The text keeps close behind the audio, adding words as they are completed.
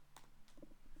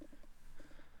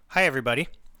Hi, everybody.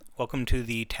 Welcome to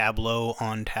the Tableau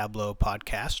on Tableau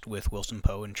podcast with Wilson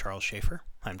Poe and Charles Schaefer.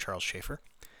 I'm Charles Schaefer.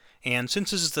 And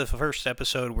since this is the first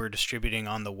episode we're distributing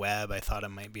on the web, I thought it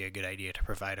might be a good idea to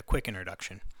provide a quick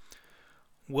introduction.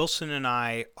 Wilson and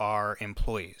I are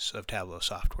employees of Tableau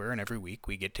software, and every week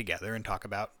we get together and talk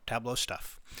about Tableau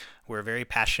stuff. We're very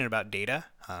passionate about data.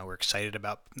 We're excited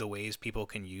about the ways people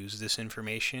can use this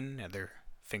information at their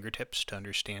fingertips to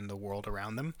understand the world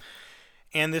around them.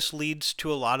 And this leads to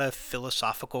a lot of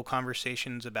philosophical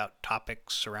conversations about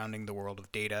topics surrounding the world of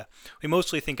data. We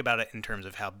mostly think about it in terms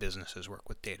of how businesses work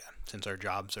with data, since our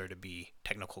jobs are to be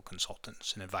technical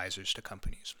consultants and advisors to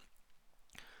companies.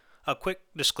 A quick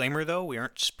disclaimer, though, we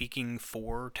aren't speaking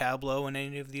for Tableau in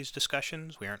any of these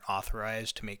discussions. We aren't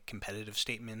authorized to make competitive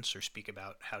statements or speak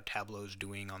about how Tableau is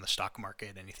doing on the stock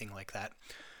market, anything like that.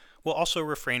 We'll also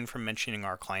refrain from mentioning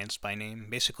our clients by name.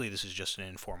 Basically, this is just an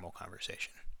informal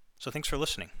conversation. So thanks for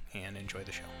listening, and enjoy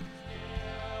the show.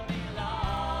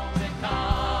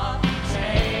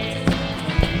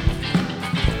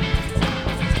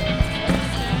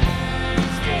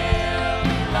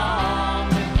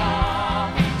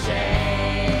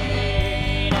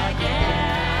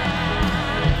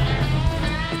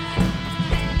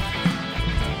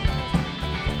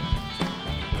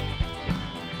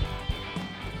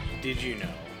 Did you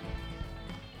know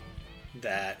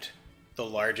that the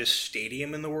largest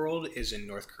stadium in the world is in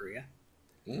North Korea?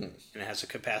 And it has a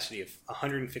capacity of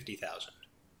 150,000.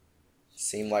 It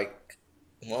seems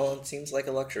like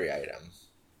a luxury item.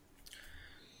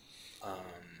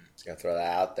 Just gonna throw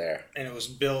that out there. And it was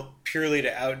built purely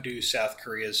to outdo South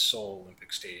Korea's Seoul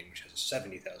Olympic Stadium, which has a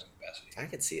 70,000 capacity. I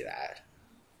could see that.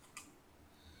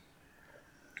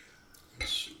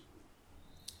 That's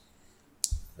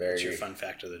your fun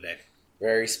fact of the day.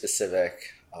 Very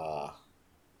specific.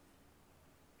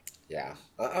 Yeah,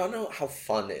 I don't know how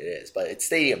fun it is, but it's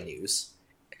stadium news.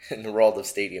 In the world of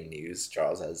stadium news,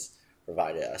 Charles has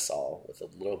provided us all with a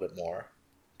little bit more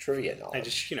trivia knowledge. I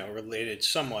just, related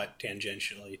somewhat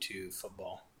tangentially to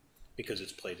football because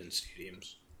it's played in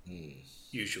stadiums,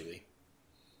 usually.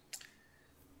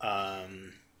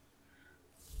 Segue.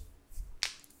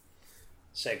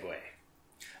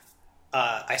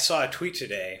 I saw a tweet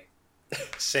today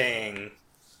saying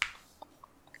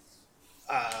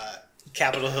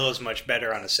Capitol Hill is much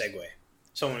better on a Segway.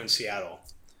 Someone in Seattle.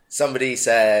 Somebody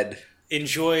said...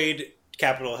 Enjoyed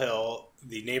Capitol Hill,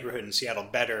 the neighborhood in Seattle,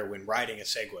 better when riding a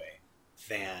Segway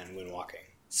than when walking.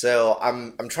 So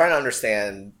I'm trying to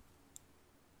understand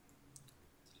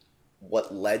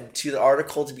what led to the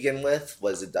article to begin with.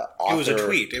 Was it the author? It was a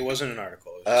tweet. It wasn't an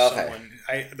article. It was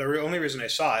okay. The only reason I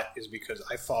saw it is because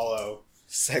I follow...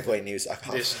 Segway News.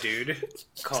 This dude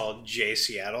called Jay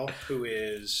Seattle, who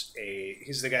is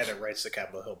he's the guy that writes the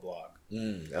Capitol Hill blog.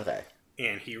 Okay.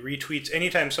 And he retweets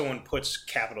anytime someone puts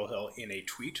Capitol Hill in a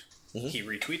tweet, he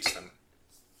retweets them.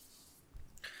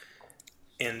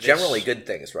 And generally good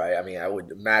things, right? I mean, I would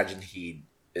imagine he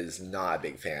is not a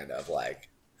big fan of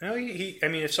No,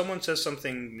 if someone says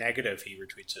something negative, he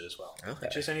retweets it as well. Okay.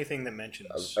 Just anything that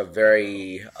mentions a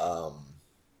very.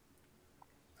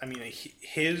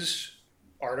 His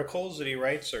articles that he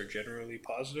writes are generally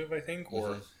positive, I think,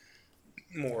 or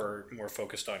more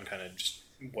focused on kind of just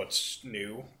what's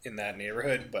new in that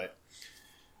neighborhood. But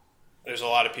there's a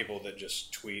lot of people that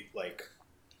just tweet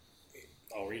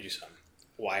I'll read you some.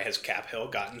 Why has Cap Hill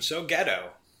gotten so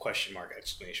ghetto? ?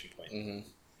 Exclamation point.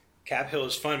 Cap Hill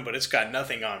is fun, but it's got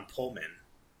nothing on Pullman.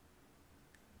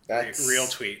 That's real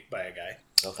tweet by a guy.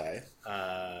 Okay.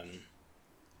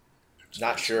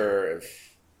 Not sure if.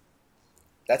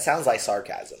 That sounds like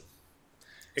sarcasm.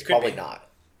 It's probably not.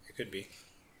 It could be.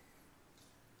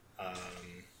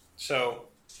 So,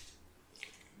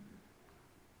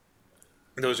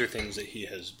 those are things that he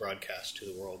has broadcast to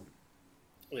the world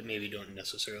that maybe don't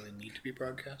necessarily need to be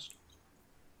broadcast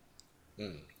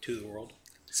to the world.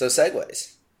 So,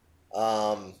 segues.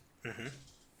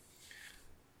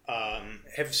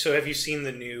 Have you seen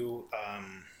the new,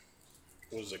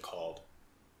 what is it called?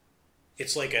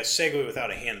 It's like a Segway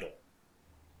without a handle.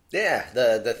 Yeah,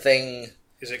 the thing...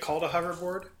 Is it called a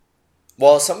hoverboard?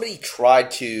 Well, somebody tried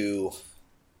to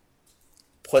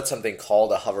put something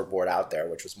called a hoverboard out there,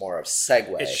 which was more of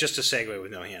Segway. It's just a Segway with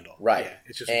no handle. Right. Yeah,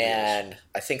 it's just and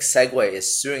I think Segway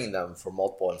is suing them for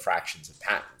multiple infractions of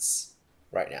patents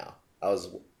right now. That was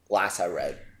last I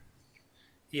read.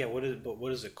 Yeah, what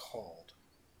is it called?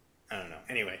 I don't know.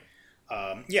 Anyway,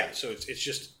 so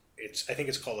it's I think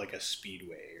it's called like a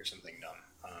speedway or something dumb.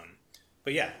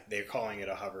 But yeah, they're calling it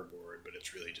a hoverboard, but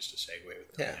it's really just a Segway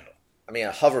with no handle. I mean,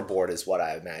 a hoverboard is what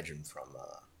I imagine from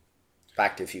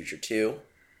Back to the Future 2.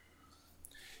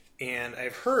 And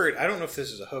I've heard, I don't know if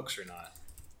this is a hoax or not,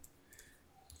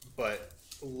 but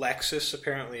Lexus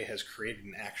apparently has created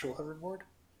an actual hoverboard.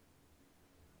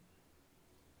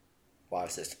 Why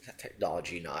is this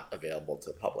technology not available to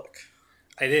the public?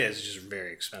 It is, it's just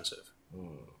very expensive.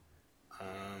 Mm.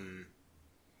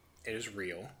 It is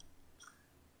real.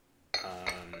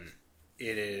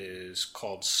 It is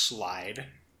called Slide,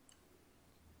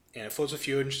 and it floats a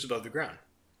few inches above the ground.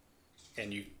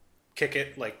 And you kick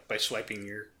it like by swiping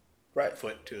your Right.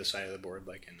 foot to the side of the board,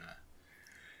 like in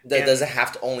a. Does it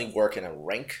have to only work in a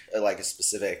rink, or like a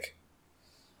specific?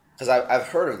 Because I've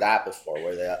heard of that before,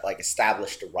 where they like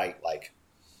established the right like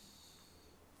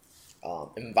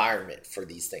environment for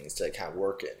these things to kind of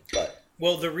work in. But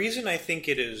Well, the reason I think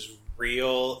it is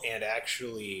real and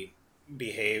actually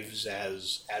behaves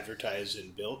as advertised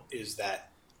and built is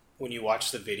that when you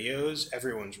watch the videos,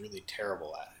 everyone's really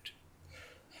terrible at it.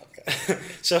 okay,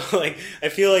 So, like, I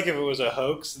feel like if it was a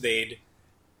hoax, they'd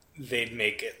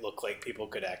make it look like people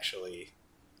could actually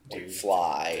do like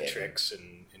fly the and, tricks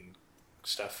and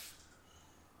stuff.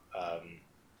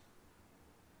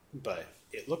 But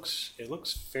it looks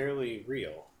fairly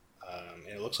real, and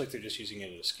it looks like they're just using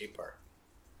it at a skate park.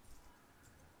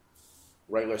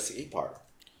 regular skate park.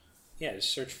 Yeah,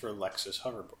 just search for Lexus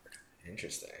hoverboard.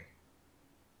 Interesting.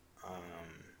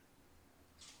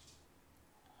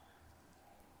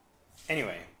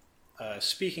 Anyway,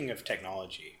 speaking of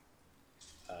technology,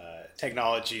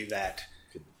 technology that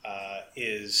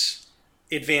is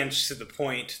advanced to the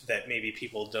point that maybe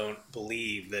people don't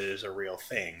believe that it is a real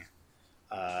thing.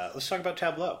 Let's talk about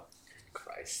Tableau.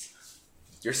 Christ,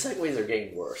 your segues are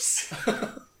getting worse.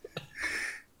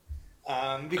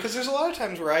 Because there's a lot of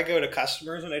times where I go to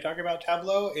customers and I talk about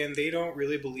Tableau, and they don't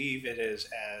really believe it is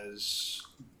as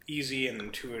easy and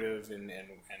intuitive and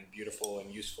beautiful and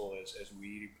useful as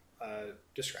we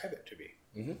describe it to be.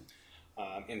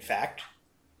 Mm-hmm. In fact,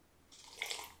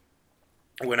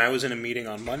 when I was in a meeting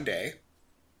on Monday,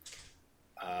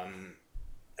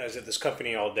 I was at this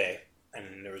company all day,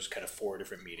 and there was kind of 4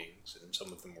 different meetings, and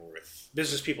some of them were with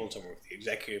business people and some were with the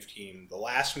executive team. The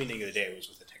last meeting of the day was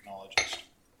with a technologist.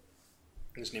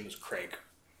 His name was Craig.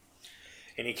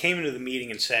 And he came into the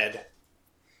meeting and said,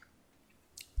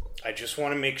 I just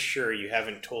want to make sure you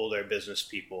haven't told our business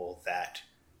people that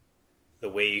the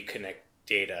way you connect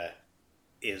data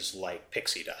is like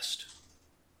pixie dust.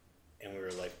 And we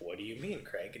were like, what do you mean,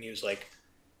 Craig? And he was like,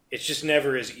 it's just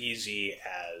never as easy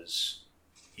as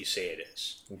you say it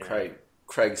is. And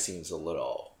Craig seems a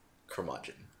little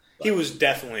curmudgeon. But... He was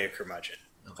definitely a curmudgeon.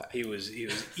 Okay. He was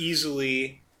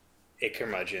easily a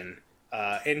curmudgeon.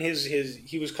 And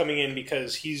he was coming in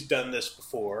because he's done this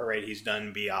before, right? He's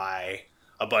done BI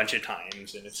a bunch of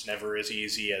times, and it's never as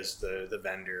easy as the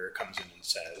vendor comes in and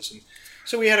says. And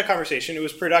so we had a conversation. It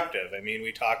was productive. I mean,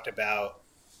 we talked about,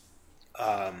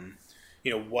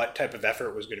 what type of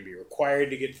effort was going to be required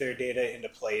to get their data into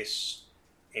place,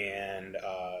 and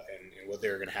what they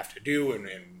were going to have to do, and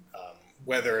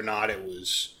whether or not it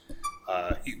was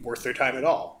worth their time at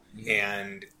all. Mm-hmm.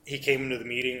 And he came into the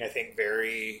meeting, I think,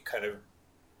 very kind of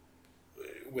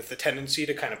with the tendency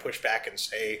to kind of push back and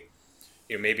say,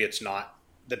 maybe it's not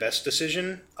the best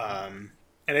decision. And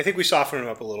I think we softened him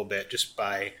up a little bit just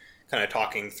by kind of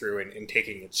talking through and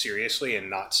taking it seriously and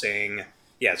not saying,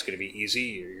 yeah, it's going to be easy.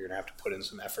 You're going to have to put in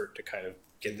some effort to kind of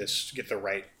get the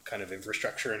right kind of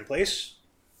infrastructure in place.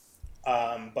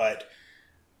 But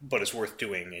it's worth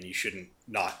doing, and you shouldn't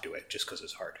not do it just because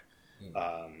it's hard.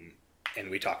 Mm. And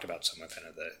we talked about some of kind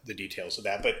of the details of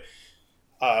that, but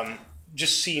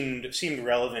just seemed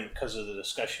relevant because of the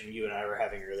discussion you and I were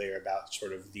having earlier about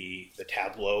sort of the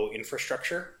Tableau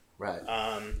infrastructure. Right.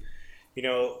 I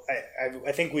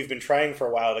think we've been trying for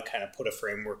a while to kind of put a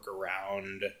framework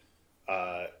around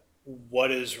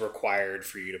what is required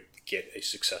for you to get a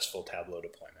successful Tableau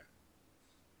deployment.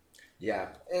 Yeah,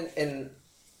 and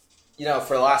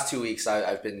for the last 2 weeks,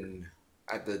 I've been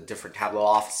at the different Tableau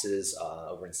offices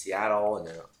over in Seattle and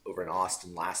then over in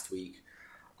Austin last week.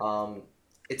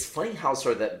 It's funny how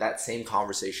sort of that same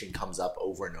conversation comes up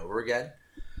over and over again.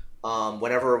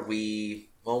 Whenever we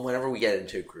get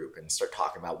into a group and start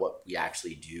talking about what we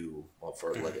actually do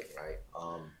for a living, right?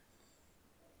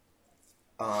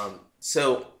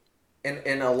 So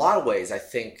in a lot of ways, I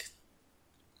think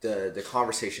the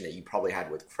conversation that you probably had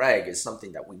with Craig is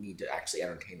something that we need to actually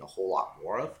entertain a whole lot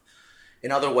more of.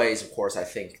 In other ways, of course, I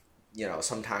think,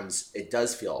 sometimes it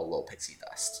does feel a little pixie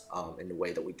dust in the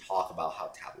way that we talk about how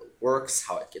Tableau works,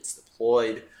 how it gets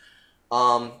deployed,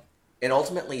 and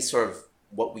ultimately sort of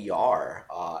what we are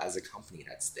as a company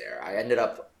that's there. I ended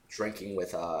up drinking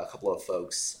with a couple of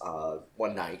folks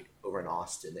one night over in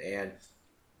Austin, and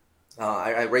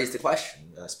I raised the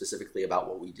question specifically about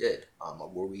what we did.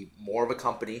 Were we more of a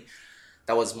company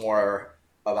that was more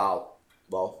about,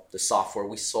 well, the software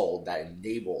we sold that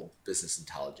enabled business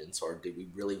intelligence, or did we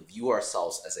really view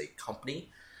ourselves as a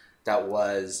company that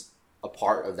was a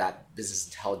part of that business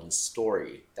intelligence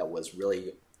story that was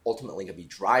really ultimately going to be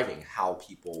driving how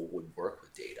people would work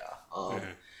with data?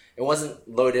 Mm-hmm. It wasn't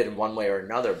loaded in one way or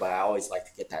another, but I always like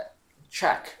to get that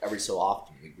check every so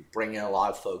often. We bring in a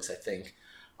lot of folks, I think,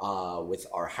 with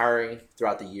our hiring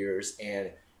throughout the years,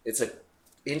 and it's a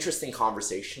interesting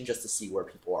conversation just to see where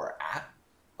people are at,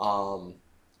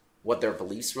 what their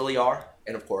beliefs really are,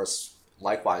 and of course,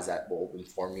 likewise, that will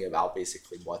inform me about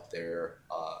basically what they're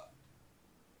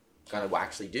going to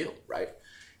actually do, right,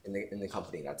 in the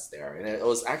company that's there. And it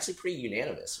was actually pretty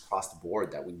unanimous across the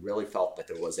board that we really felt that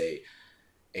there was a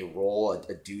role,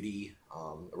 a duty,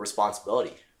 a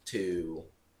responsibility to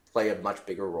play a much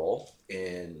bigger role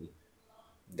in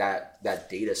that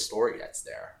data story that's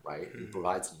there, right? Mm-hmm. And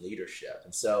provide some leadership.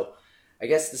 And so I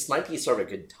guess this might be sort of a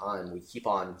good time. We keep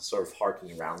on sort of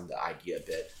harking around the idea a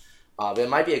bit, but it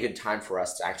might be a good time for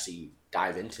us to actually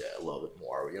dive into it a little bit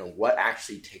more. What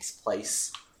actually takes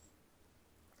place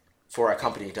for a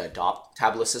company to adopt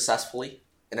Tableau successfully,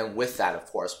 and then with that, of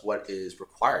course, what is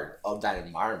required of that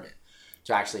environment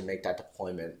to actually make that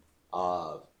deployment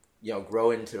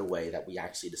grow into the way that we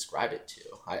actually describe it to.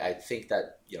 I think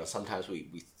that sometimes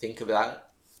we think of that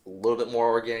a little bit more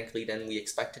organically than we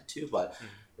expect it to, but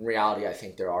in reality, I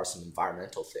think there are some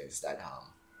environmental things that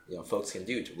folks can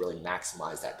do to really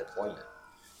maximize that deployment.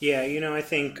 Yeah, I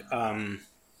think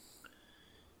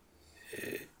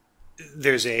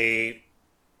there's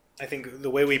I think the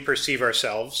way we perceive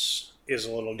ourselves is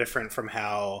a little different from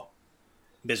how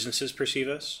businesses perceive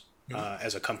us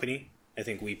as a company. I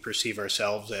think we perceive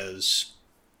ourselves as,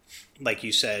 like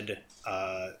you said,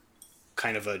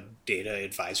 kind of a data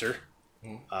advisor.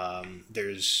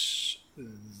 There's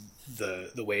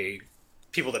the way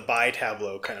people that buy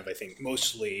Tableau kind of, I think,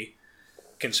 mostly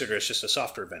consider us just a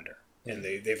software vendor. And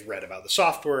they've read about the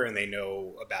software and they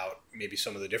know about maybe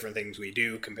some of the different things we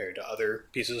do compared to other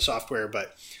pieces of software,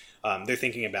 but they're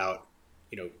thinking about,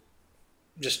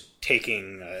 just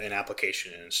taking an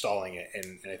application and installing it.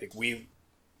 And I think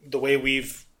the way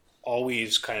we've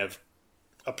always kind of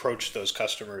approached those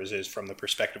customers is from the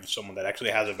perspective of someone that actually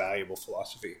has a valuable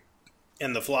philosophy.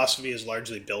 And the philosophy is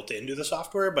largely built into the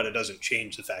software, but it doesn't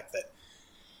change the fact that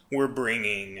we're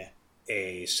bringing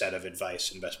a set of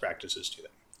advice and best practices to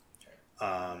them.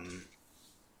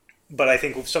 But I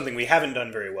think something we haven't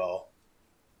done very well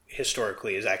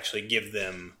historically is actually give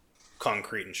them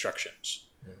concrete instructions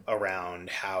around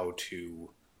how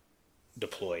to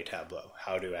deploy Tableau,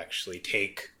 how to actually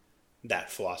take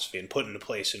that philosophy and put it into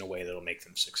place in a way that will make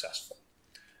them successful.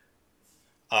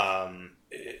 I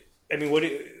mean,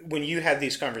 when you had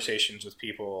these conversations with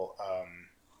people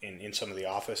in some of the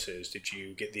offices, did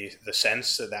you get the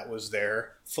sense that was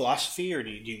their philosophy, or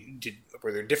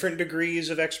were there different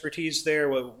degrees of expertise there?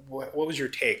 What was your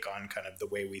take on kind of the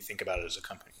way we think about it as a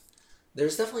company?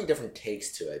 There's definitely different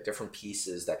takes to it, different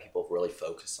pieces that people really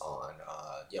focus on.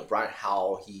 Brian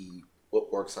Howell, he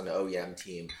works on the OEM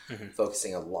team,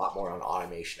 focusing a lot more on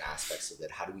automation aspects of it.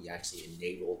 How do we actually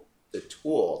enable the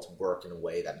tool to work in a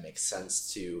way that makes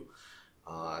sense to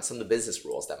some of the business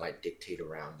rules that might dictate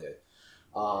around it?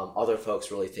 Other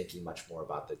folks really thinking much more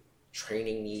about the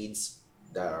training needs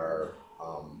that are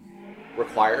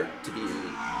required to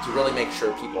really make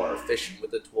sure people are efficient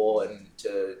with the tool, and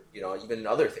to even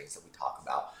other things that we talk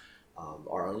about,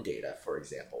 our own data, for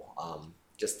example.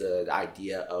 Just the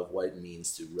idea of what it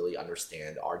means to really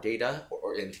understand our data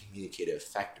and to communicate it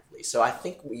effectively. So I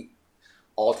think we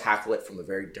all tackle it from a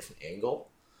very different angle.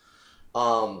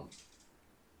 But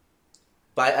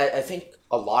I think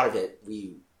a lot of it,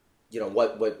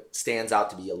 what stands out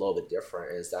to be a little bit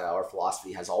different is that our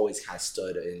philosophy has always kind of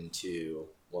stood into,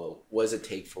 well, what does it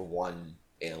take for one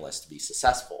analyst to be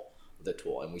successful with the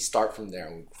tool? And we start from there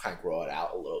and we kind of grow it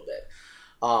out a little bit.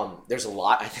 There's a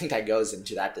lot, I think, that goes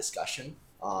into that discussion.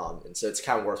 And so it's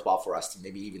kind of worthwhile for us to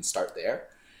maybe even start there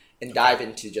and dive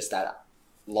into just that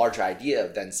larger idea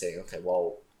of then saying, okay,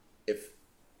 well, if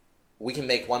we can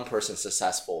make one person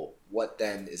successful, what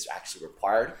then is actually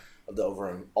required of the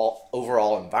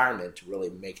overall environment to really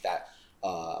make that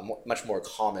a much more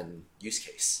common use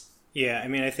case? Yeah, I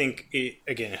mean, I think,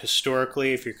 again,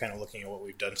 historically, if you're kind of looking at what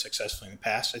we've done successfully in the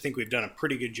past, I think we've done a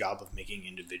pretty good job of making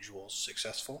individuals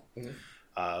successful.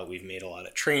 We've made a lot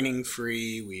of training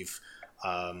free. We've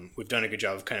done a good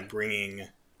job of kind of bringing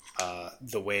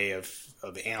the way of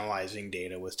analyzing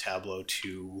data with Tableau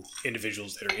to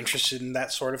individuals that are interested in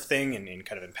that sort of thing, and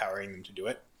kind of empowering them to do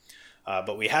it.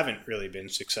 but we haven't really been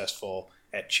successful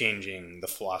at changing the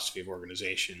philosophy of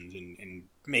organizations and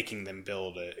making them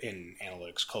build an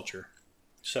analytics culture.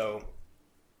 So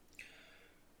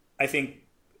I think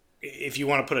if you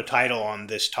want to put a title on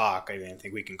this talk, I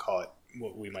think we can call it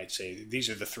what we might say. These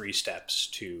are the 3 steps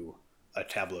to a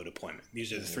Tableau deployment.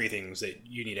 These are the 3 things that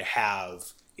you need to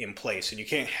have in place, and you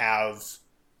can't have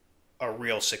a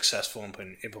real successful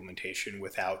implementation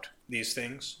without these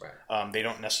things. Right. They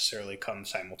don't necessarily come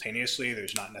simultaneously.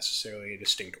 There's not necessarily a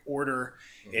distinct order.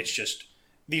 It's just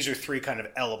these are 3 kind of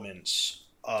elements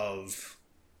of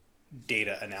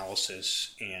data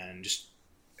analysis and just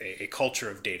a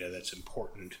culture of data that's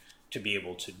important to be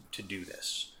able to do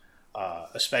this,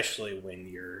 especially when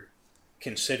you're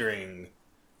considering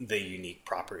the unique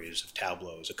properties of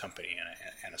Tableau as a company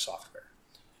and a software.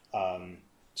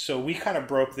 So we kind of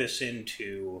broke this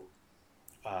into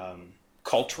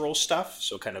cultural stuff,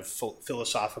 so kind of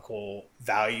philosophical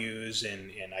values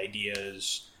and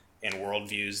ideas and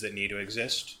worldviews that need to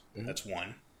exist. That's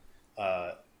one.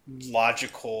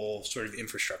 Logical sort of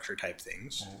infrastructure type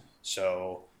things.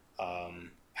 So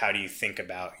how do you think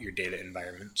about your data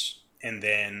environments? And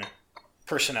then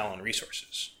personnel and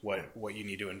resources, what you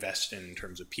need to invest in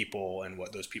terms of people and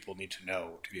what those people need to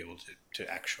know to be able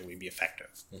to actually be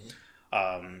effective.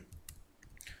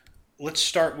 Let's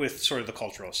start with sort of the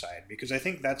cultural side, because I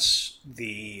think that's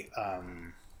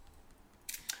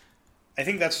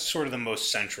sort of the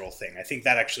most central thing. I think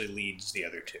that actually leads the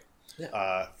other 2.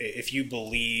 Yeah. If you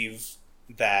believe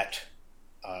that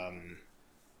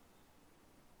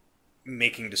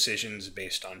making decisions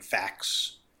based on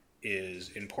facts is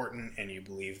important, and you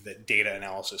believe that data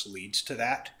analysis leads to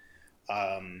that,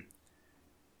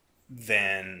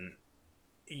 then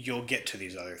you'll get to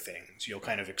these other things. You'll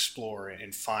kind of explore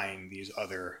and find these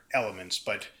other elements.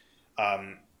 But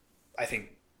I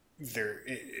think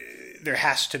there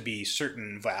has to be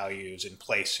certain values in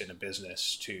place in a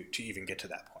business to even get to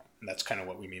that point. And that's kind of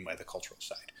what we mean by the cultural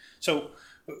side. So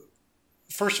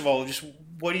first of all, just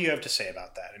what do you have to say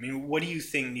about that? I mean, what do you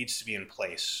think needs to be in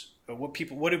place? What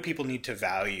do people need to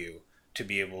value to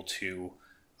be able to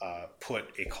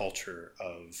put a culture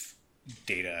of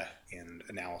data and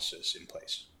analysis in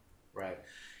place? Right.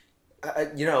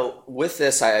 With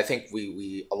this, I think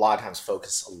we a lot of times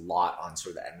focus a lot on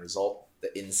sort of the end result,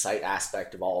 the insight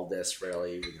aspect of all of this,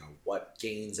 really, what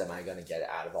gains am I going to get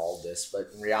out of all of this? But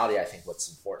in reality, I think what's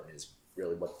important is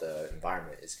really what the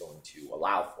environment is going to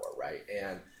allow for, right?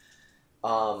 And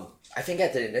I think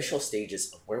at the initial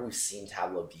stages of where we've seen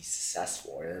Tableau be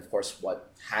successful, and of course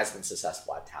what has been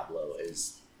successful at Tableau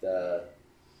is the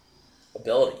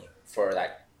ability for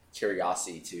that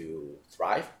curiosity to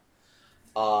thrive.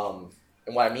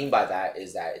 And what I mean by that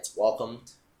is that it's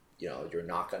welcomed. You're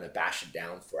not going to bash it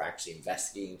down for actually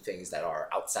investigating things that are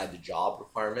outside the job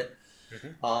requirement.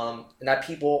 And that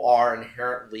people are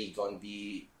inherently going to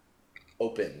be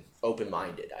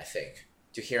open-minded, I think,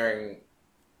 to hearing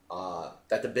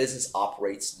that the business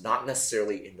operates not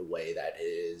necessarily in the way that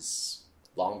is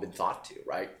long been thought to,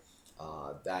 right?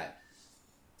 That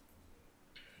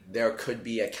there could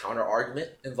be a counter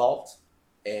argument involved,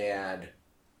 and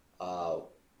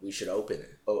we should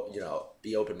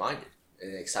be open-minded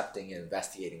in accepting and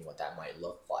investigating what that might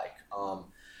look like.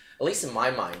 At least in my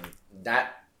mind,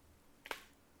 that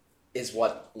is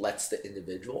what lets the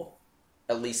individual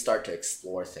at least start to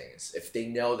explore things. If they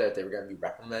know that they're going to be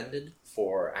reprimanded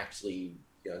for actually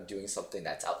doing something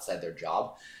that's outside their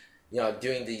job,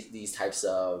 doing these types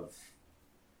of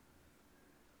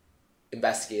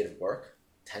investigative work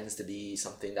tends to be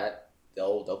something that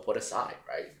they'll put aside,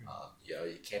 right?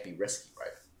 It can't be risky,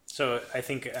 right? So I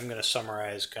think I'm going to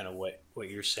summarize kind of what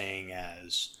you're saying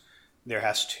as there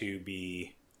has to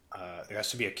be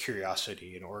a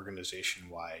curiosity, an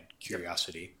organization-wide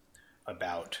curiosity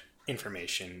about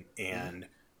information, and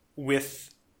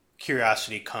with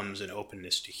curiosity comes an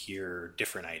openness to hear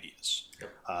different ideas.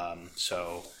 I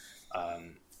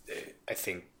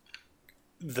think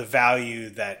the value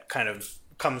that kind of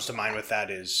comes to mind with that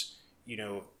is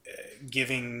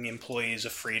giving employees a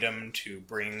freedom to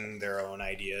bring their own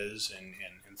ideas and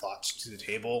thoughts to the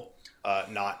table,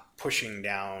 not pushing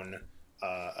down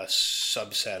a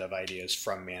subset of ideas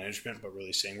from management, but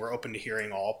really saying we're open to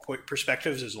hearing all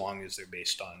perspectives as long as they're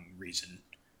based on reason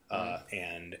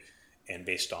and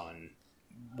based on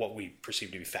what we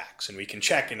perceive to be facts. And we can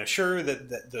check and assure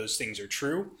that those things are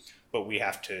true, but we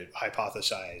have to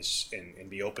hypothesize and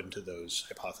be open to those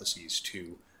hypotheses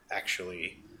to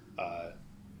actually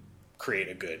create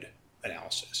a good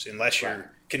analysis. Unless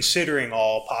you're considering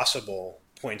all possible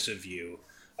points of view,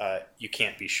 you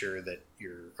can't be sure that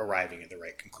you're arriving at the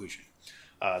right conclusion.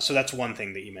 So that's one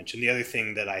thing that you mentioned. The other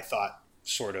thing that I thought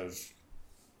sort of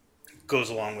goes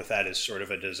along with that is sort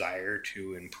of a desire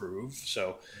to improve.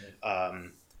 So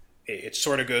it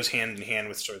sort of goes hand in hand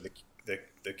with sort of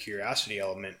the curiosity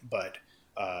element, but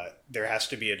there has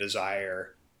to be a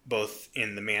desire both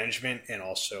in the management and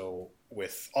also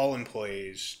with all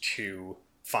employees to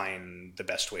find the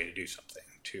best way to do something,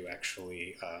 to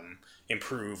actually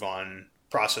improve on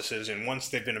processes, and once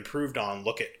they've been improved on,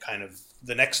 look at kind of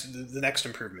the next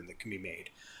improvement that can be made.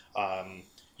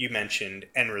 You mentioned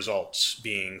end results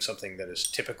being something that is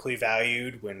typically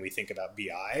valued when we think about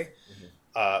BI,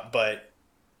 but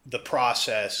the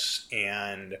process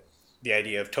and the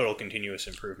idea of total continuous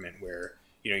improvement, where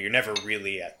you're never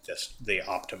really at the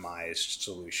optimized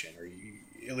solution, or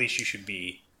at least you should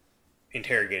be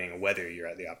interrogating whether you're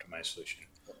at the optimized solution,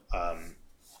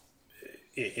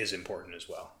 is important as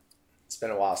well. It's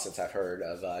been a while since I've heard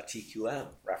of TQM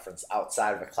reference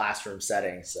outside of a classroom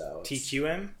setting. So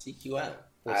TQM? TQM.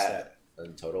 What's that?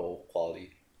 Total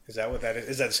quality. Is that what that is?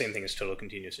 Is that the same thing as total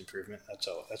continuous improvement?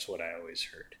 That's what I always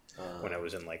heard when I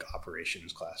was in like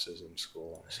operations classes in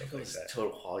school and stuff like that.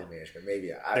 Total quality management,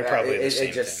 maybe. They're probably the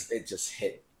same thing. It just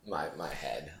hit my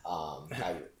head.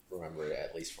 I remember it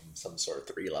at least from some sort of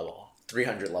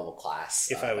 300 level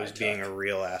class. If I was being a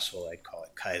real asshole, I'd call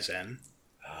it Kaizen.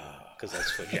 Because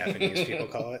that's what Japanese people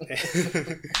call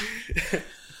it.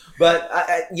 But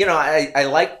I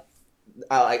like.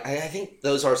 I think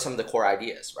those are some of the core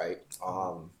ideas, right?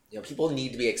 People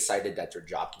need to be excited that their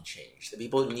job can change. The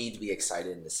people need to be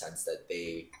excited in the sense that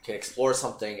they can explore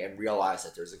something and realize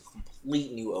that there's a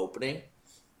complete new opening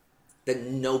that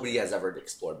nobody has ever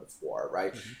explored before,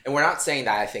 right? Mm-hmm. And we're not saying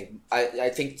that. I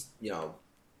think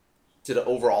to the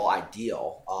overall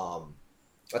ideal,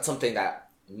 that's something that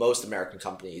most American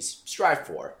companies strive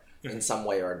for in some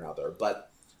way or another. But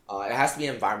it has to be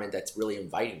an environment that's really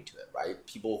inviting to it, right?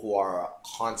 People who are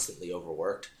constantly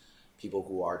overworked, people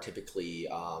who are typically,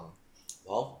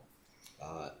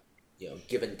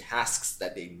 given tasks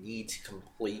that they need to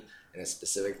complete in a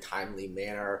specific timely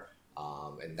manner,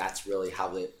 and that's really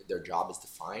how their job is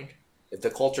defined. If the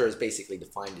culture is basically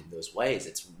defined in those ways,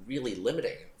 it's really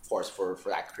limiting, of course, for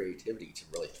that creativity to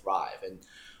really thrive. And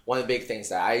one of the big things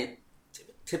that I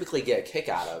typically get a kick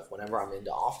out of whenever I'm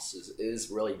into offices is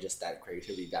really just that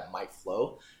creativity that might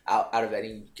flow out of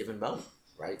any given moment,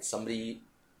 right?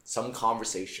 Some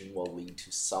conversation will lead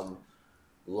to some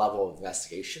level of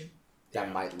investigation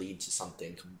that might lead to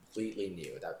something completely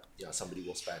new that somebody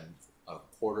will spend a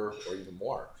quarter or even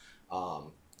more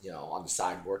on the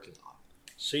side working on.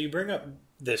 So you bring up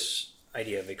this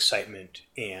idea of excitement,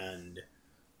 and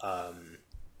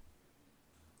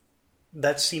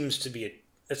that seems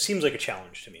like a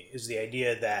challenge to me, is the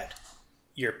idea that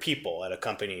your people at a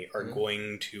company are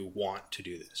going to want to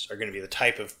do this, are going to be the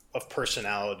type of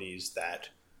personalities that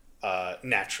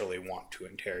naturally want to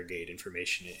interrogate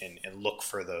information and look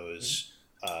for those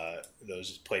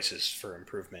places for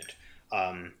improvement.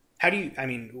 How do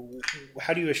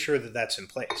you assure that that's in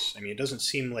place? I mean, it doesn't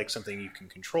seem like something you can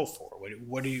control for.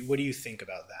 What do you think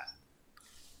about that?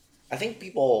 I think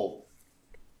people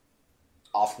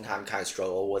oftentimes kind of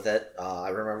struggle with it. I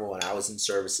remember when I was in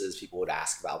services, people would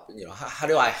ask about, how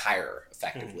do I hire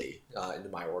effectively into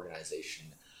my organization?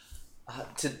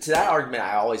 To that argument,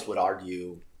 I always would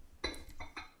argue,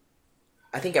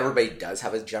 I think everybody does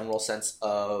have a general sense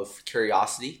of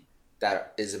curiosity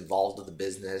that is involved with the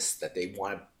business, that they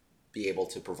want to be able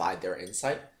to provide their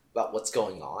insight about what's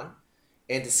going on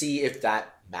and to see if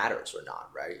that matters or not,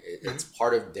 right? It's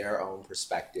part of their own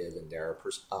perspective and their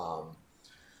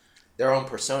own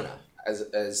persona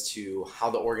as to how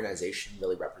the organization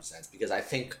really represents. Because I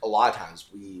think a lot of times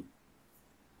we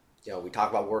talk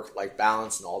about work-life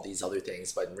balance and all these other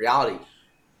things, but in reality,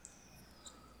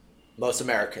 most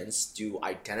Americans do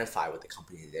identify with the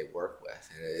company they work with,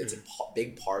 and it's a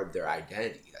big part of their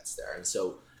identity that's there. And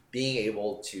so being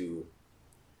able to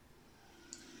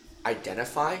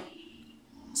identify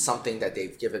something that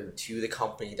they've given to the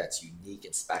company that's unique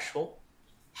and special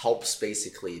helps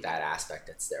basically that aspect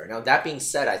that's there. Now, that being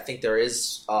said, I think there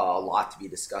is a lot to be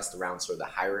discussed around sort of the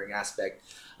hiring aspect.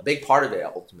 A big part of it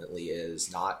ultimately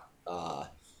is not,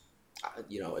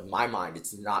 in my mind,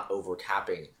 it's not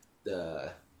overcapping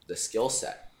the skill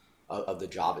set of the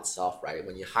job itself, right?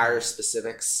 When you hire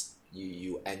specifics,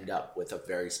 you end up with a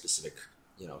very specific,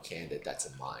 candidate that's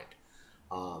in mind.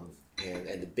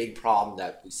 And the big problem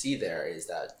that we see there is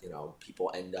that,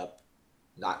 people end up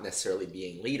not necessarily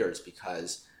being leaders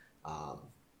because,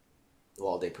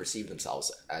 they perceive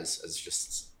themselves as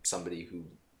just somebody who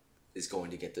is going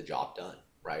to get the job done,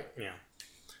 right?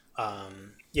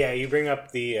 Yeah. You bring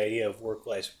up the idea of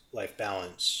work-life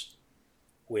balance,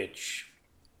 which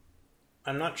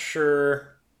I'm not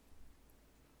sure.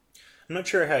 I'm not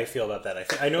sure how I feel about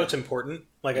that. I know it's important.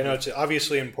 Like I know it's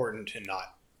obviously important to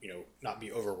not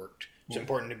be overworked. It's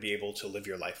important to be able to live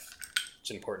your life.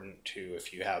 It's important to,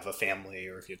 if you have a family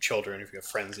or if you have children, if you have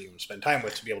friends that you want to spend time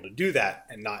with, to be able to do that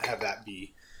and not have that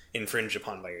be infringed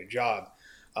upon by your job.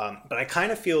 But I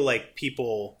kind of feel like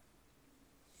people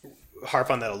harp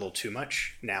on that a little too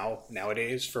much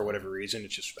nowadays for whatever reason.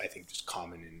 It's just, I think, just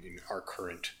common in our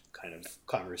current kind of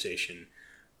conversation,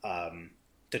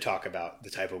 to talk about the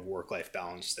type of work-life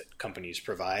balance that companies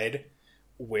provide,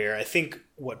 where I think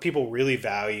what people really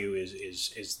value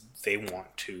is they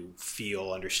want to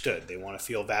feel understood. They want to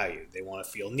feel valued. They want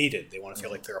to feel needed. They want to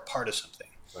feel like they're a part of something.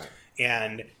 Right.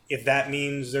 And if that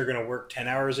means they're going to work 10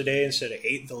 hours a day instead of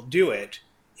 8, they'll do it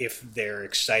if they're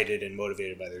excited and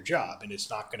motivated by their job. And it's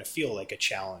not going to feel like a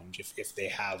challenge if they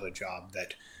have a job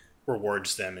that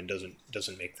rewards them and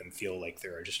doesn't make them feel like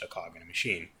they're just a cog in a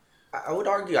machine. I would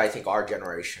argue, I think our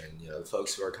generation, the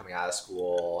folks who are coming out of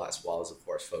school, as well as, of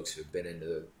course, folks who've been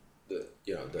into the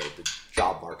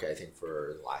job market, I think,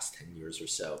 for the last 10 years or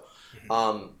so,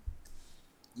 the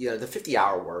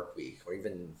 50-hour work week, or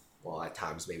even, well, at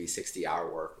times maybe 60-hour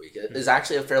work week, is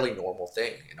actually a fairly normal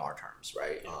thing in our terms,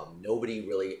 right? Nobody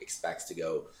really expects to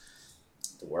go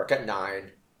to work at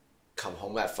 9, come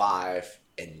home at 5,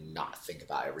 and not think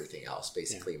about everything else,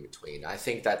 basically, in between. I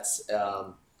think that's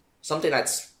something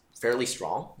that's fairly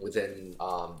strong within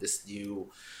this new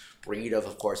breed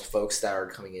of course, folks that are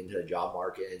coming into the job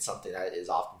market, and something that is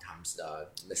oftentimes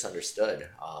misunderstood.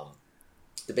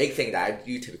 The big thing that I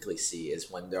do typically see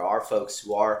is when there are folks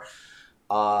who are,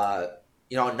 not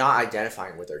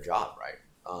identifying with their job, right?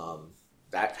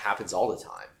 That happens all the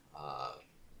time.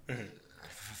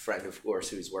 A friend, of course,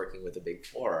 who's working with the Big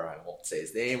Four. I won't say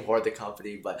his name or the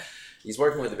company, but he's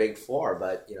working with the Big Four.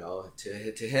 But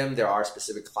to him, there are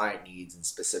specific client needs and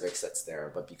specifics that's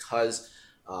there. But because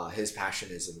his passion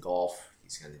is in golf,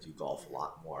 he's going to do golf a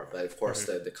lot more. But of course,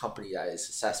 the company that is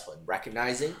successful in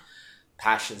recognizing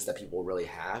passions that people really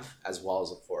have, as well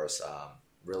as, of course,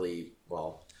 really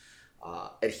well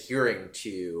adhering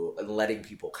to and letting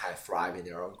people kind of thrive in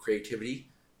their own creativity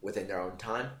within their own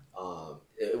time,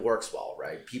 it works well,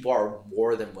 right? People are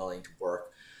more than willing to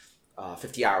work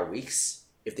 50-hour weeks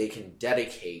if they can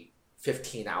dedicate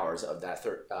 15 hours of that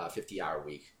 50-hour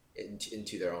week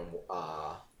into their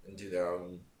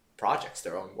own projects,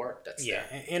 their own work. That's there.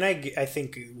 And I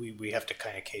think we have to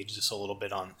kind of cage this a little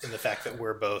bit in the fact that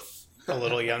we're both a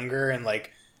little younger, and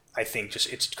like I think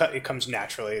just it comes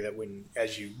naturally that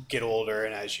as you get older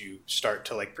and as you start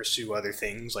to like pursue other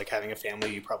things, like having a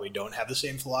family, you probably don't have the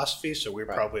same philosophy. So we're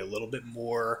probably a little bit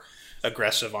more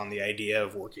aggressive on the idea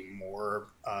of working more,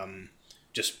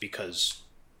 just because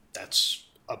that's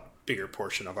a bigger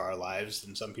portion of our lives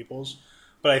than some people's.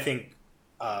 But I think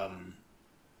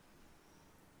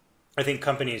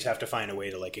companies have to find a way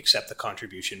to like accept the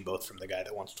contribution both from the guy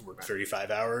that wants to work 35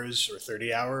 hours or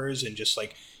 30 hours and just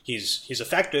like he's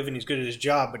effective and he's good at his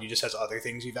job, but he just has other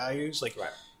things he values. Like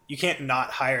you can't not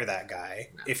hire that guy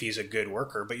if he's a good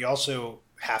worker, but you also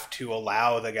have to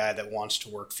allow the guy that wants to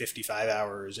work 55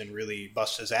 hours and really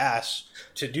bust his ass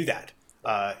to do that,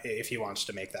 if he wants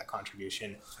to make that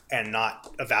contribution, and not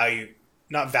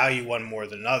value one more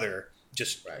than another.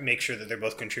 Just make sure that they're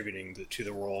both contributing to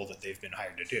the role that they've been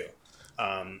hired to do.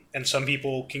 And some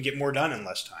people can get more done in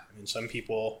less time. And some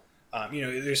people,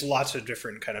 there's lots of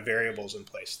different kind of variables in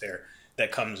place there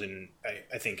that comes in.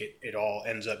 I think it all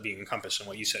ends up being encompassed in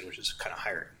what you said, which is kind of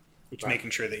hiring, which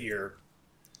making sure that you're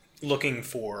looking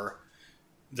for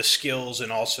the skills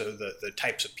and also the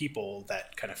types of people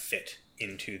that kind of fit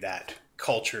into that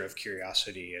culture of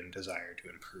curiosity and desire to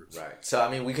improve. Right. So,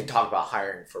 I mean, we could talk about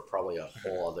hiring for probably a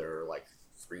whole other,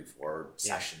 3-4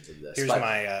 sessions of this. Here's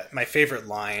my favorite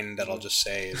line that I'll just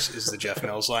say is the Jeff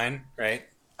Mills line, right?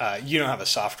 You don't have a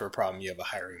software problem, you have a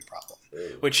hiring problem,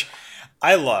 which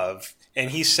I love.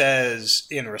 And he says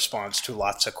in response to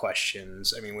lots of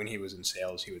questions, I mean, when he was in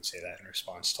sales, he would say that in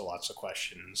response to lots of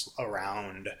questions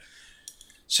around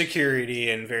security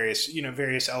and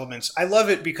various elements. I love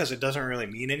it because it doesn't really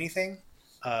mean anything.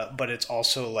 But it's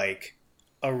also like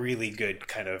a really good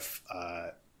kind of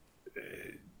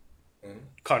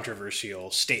controversial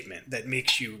statement that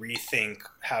makes you rethink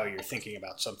how you're thinking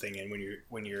about something. And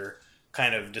when you're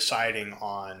kind of deciding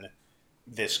on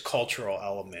this cultural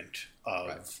element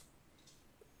of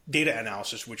data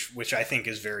analysis, which I think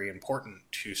is very important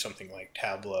to something like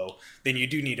Tableau, then you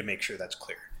do need to make sure that's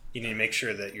clear. You need to make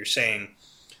sure that you're saying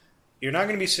you're not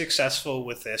going to be successful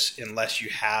with this unless you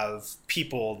have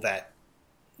people that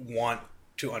want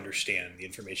to understand the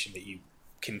information that you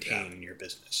contain in your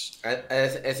business.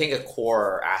 I think a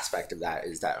core aspect of that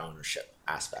is that ownership,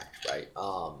 aspect, right?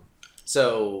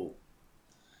 So,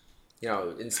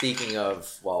 in speaking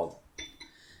of, well,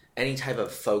 any type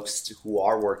of folks who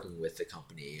are working with the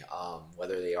company,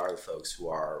 whether they are the folks who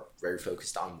are very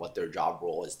focused on what their job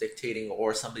role is dictating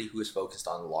or somebody who is focused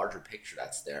on the larger picture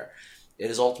that's there, it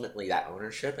is ultimately that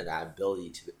ownership and that ability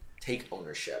to take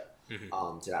ownership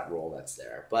to that role that's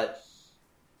there. But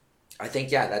I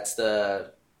think, yeah, that's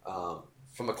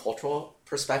from a cultural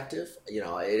perspective,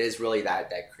 it is really that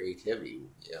creativity.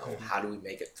 How do we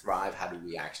make it thrive? How do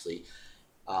we actually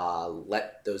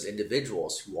let those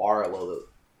individuals who are a little bit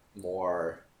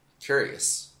more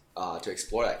curious to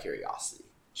explore that curiosity?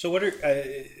 So what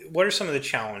are some of the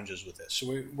challenges with this?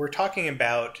 So we're talking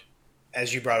about,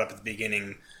 as you brought up at the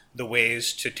beginning, the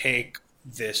ways to take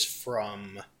this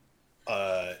from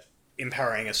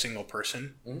empowering a single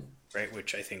person, right?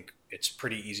 Which I think it's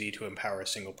pretty easy to empower a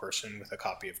single person with a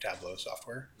copy of Tableau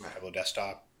software, Tableau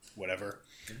desktop, whatever.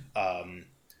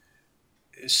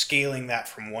 Scaling that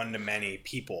from one to many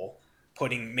people,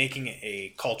 making it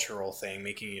a cultural thing,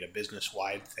 making it a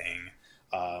business-wide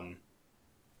thing.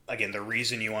 Again, the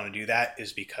reason you want to do that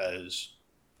is because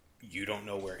you don't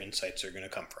know where insights are going to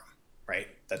come from, right?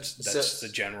 That's the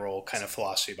general kind of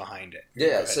philosophy behind it.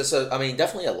 Yeah. So I mean,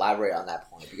 definitely elaborate on that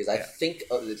point, because I think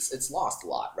it's lost a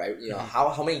lot, right?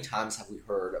 How many times have we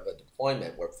heard of a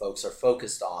deployment where folks are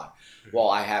focused on, well,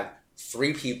 I have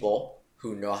 3 people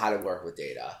who know how to work with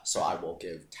data, so I will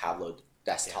give Tableau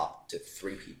desktop to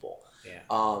 3 people. Yeah.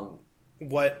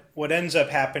 What ends up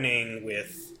happening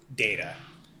with data,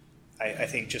 I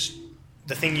think, just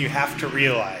the thing you have to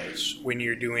realize when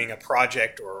you're doing a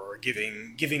project or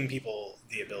giving people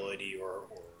the ability or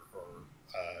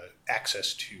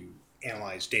access to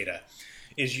analyze data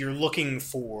is you're looking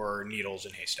for needles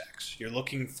in haystacks. You're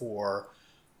looking for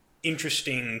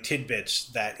interesting tidbits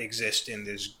that exist in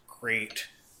this great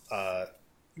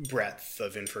breadth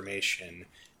of information,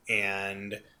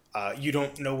 and you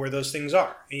don't know where those things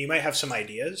are. And you might have some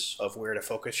ideas of where to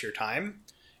focus your time,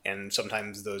 and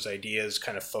sometimes those ideas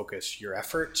kind of focus your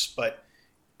efforts, but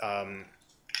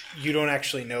you don't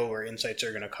actually know where insights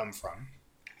are going to come from.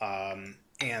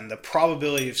 And the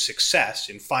probability of success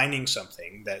in finding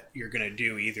something that you're going to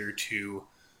do either to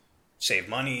save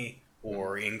money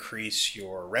or increase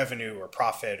your revenue or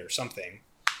profit or something,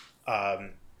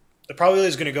 the probability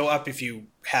is going to go up if you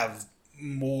have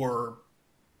more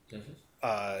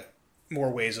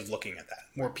ways of looking at that,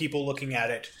 more people looking at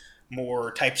it,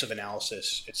 more types of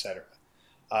analysis, etc.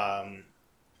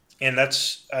 And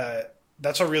that's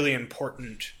a really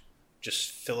important,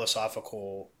 just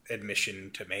philosophical admission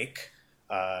to make.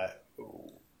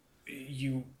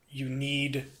 You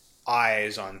need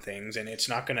eyes on things, and it's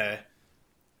not gonna.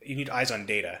 You need eyes on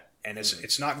data, and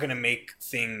it's not gonna make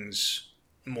things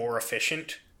more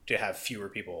efficient to have fewer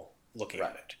people looking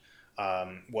at it.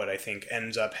 What I think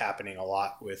ends up happening a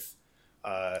lot with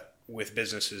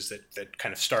businesses that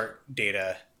kind of start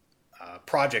data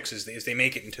projects is they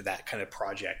make it into that kind of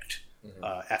project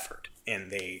effort, and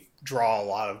they draw a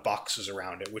lot of boxes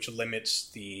around it, which limits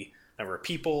the number of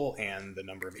people and the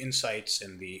number of insights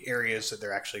and the areas that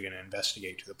they're actually going to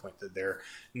investigate, to the point that they're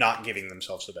not giving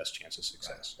themselves the best chance of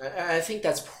success. Right. I think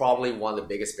that's probably one of the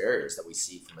biggest barriers that we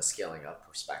see from a scaling up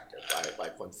perspective, right?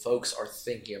 Like when folks are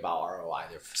thinking about ROI,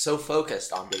 they're so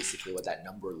focused on basically what that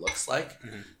number looks like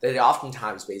that they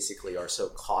oftentimes basically are so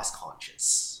cost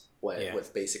conscious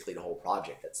with basically the whole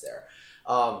project that's there.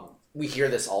 We hear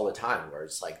this all the time, where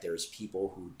it's like there's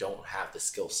people who don't have the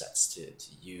skill sets to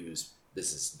use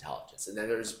business intelligence, and then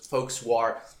there's folks who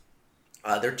are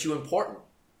they're too important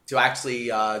to actually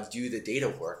do the data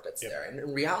work that's there. And the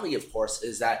reality, of course,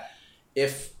 is that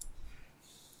if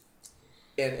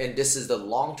and this is the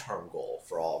long-term goal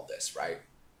for all of this, right?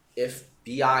 If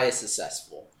BI is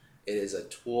successful, it is a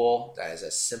tool that is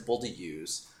as simple to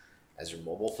use as your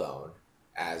mobile phone,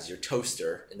 as your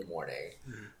toaster in the morning.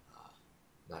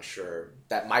 Not sure,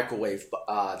 that microwave,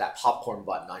 that popcorn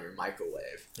button on your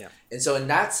microwave. Yeah. And so in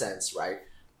that sense, right,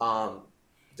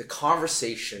 the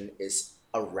conversation is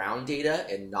around data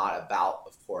and not about,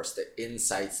 of course, the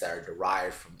insights that are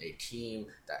derived from a team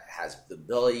that has the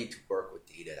ability to work with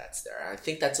data that's there. And I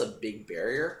think that's a big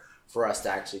barrier for us to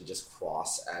actually just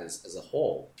cross as a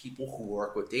whole. People who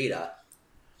work with data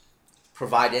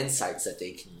provide insights that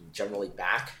they can generally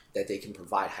back, that they can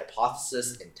provide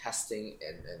hypothesis and testing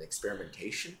and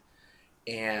experimentation.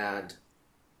 And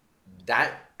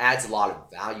that adds a lot of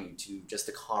value to just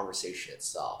the conversation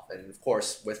itself. And of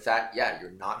course, with that,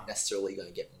 you're not necessarily going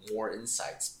to get more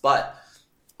insights, but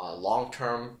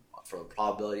long-term, from a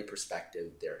probability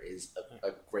perspective, there is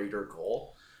a greater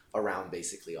goal around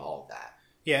basically all of that.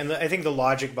 Yeah, and I think the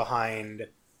logic behind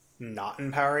not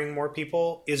empowering more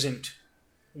people isn't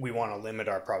we want to limit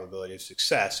our probability of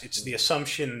success. It's the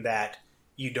assumption that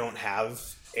you don't have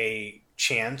a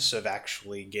chance of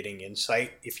actually getting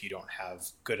insight if you don't have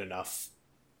good enough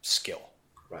skill,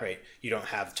 right? You don't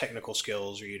have technical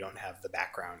skills or you don't have the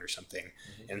background or something.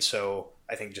 And so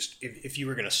I think just if you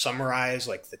were going to summarize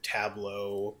like the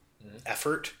Tableau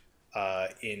effort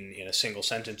in a single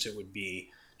sentence, it would be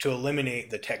to eliminate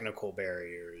the technical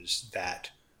barriers that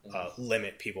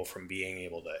limit people from being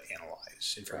able to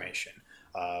analyze information.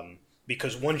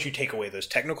 Because once you take away those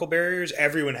technical barriers,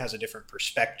 everyone has a different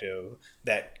perspective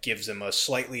that gives them a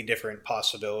slightly different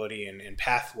possibility and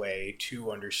pathway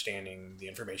to understanding the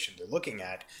information they're looking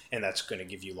at, and that's going to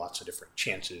give you lots of different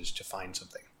chances to find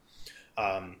something.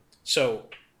 So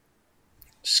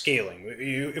scaling,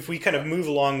 if we kind of move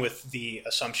along with the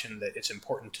assumption that it's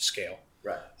important to scale,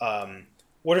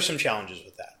 what are some challenges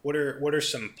with that? What are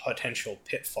some potential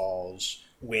pitfalls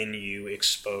when you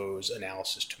expose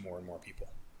analysis to more and more people?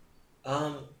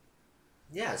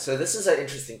 Yeah, so this is an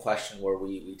interesting question where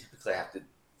we typically have to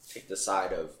take the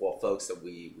side of, well, folks that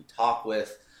we talk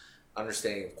with,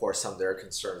 understanding, of course, some of their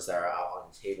concerns that are out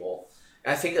on the table.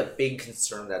 And I think a big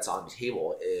concern that's on the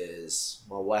table is,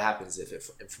 well, what happens if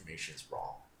information is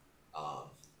wrong?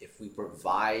 If we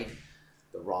provide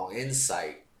the wrong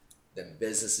insight, then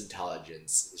business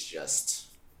intelligence is just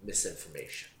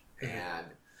misinformation. And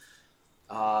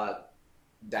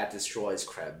that destroys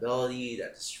credibility,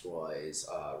 that destroys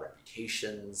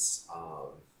reputations.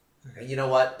 And you know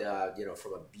what?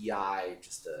 From a BI,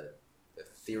 just a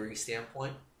theory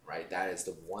standpoint, right? That is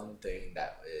the one thing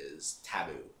that is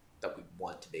taboo that we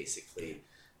want to basically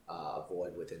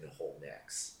avoid within the whole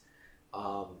mix.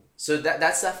 So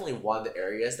that's definitely one of the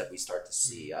areas that we start to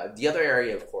see. The other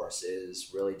area, of course, is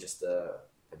really just the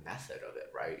method of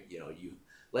it, right?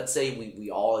 Let's say we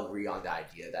all agree on the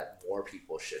idea that more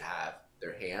people should have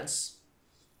their hands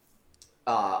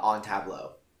on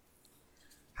Tableau.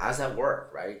 How does that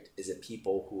work, right? Is it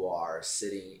people who are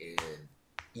sitting in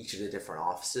each of the different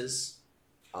offices,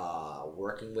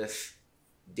 working with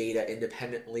data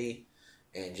independently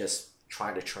and just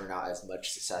trying to churn out as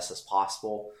much success as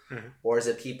possible? Or is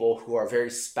it people who are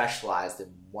very specialized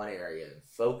in one area and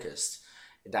focused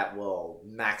that will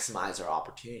maximize our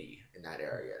opportunity in that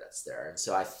area that's there? And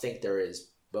so I think there is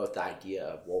both the idea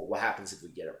of, well, what happens if we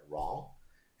get it wrong?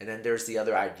 And then there's the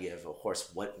other idea of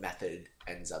course, what method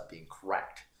ends up being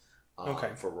correct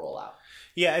for rollout.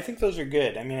 Yeah, I think those are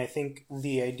good. I mean, I think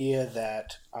the idea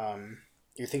that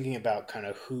you're thinking about kind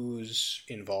of who's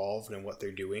involved and what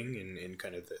they're doing and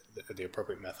kind of the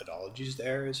appropriate methodologies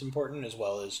there is important, as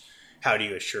well as how do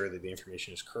you assure that the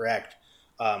information is correct.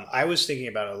 I was thinking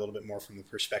about it a little bit more from the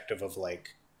perspective of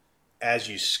like, as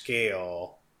you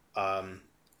scale,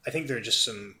 I think there are just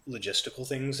some logistical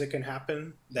things that can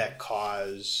happen that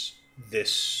cause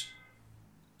this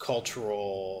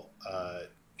cultural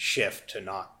shift to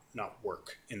not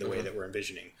work in the way that we're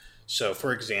envisioning. So,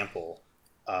 for example,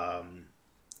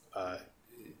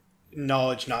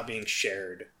 knowledge not being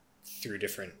shared through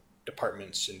different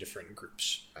departments and different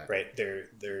groups, right?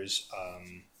 There's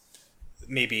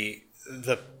maybe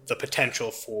the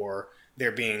potential for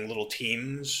there being little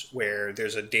teams where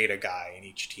there's a data guy in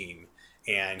each team,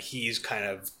 and he's kind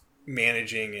of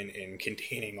managing and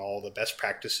containing all the best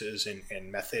practices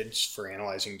and methods for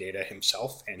analyzing data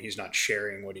himself, and he's not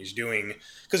sharing what he's doing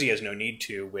because he has no need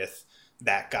to with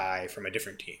that guy from a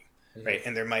different team, right?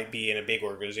 And there might be in a big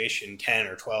organization 10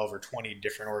 or 12 or 20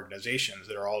 different organizations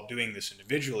that are all doing this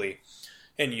individually,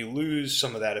 and you lose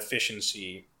some of that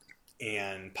efficiency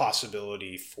and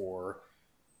possibility for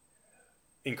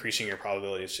increasing your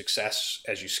probability of success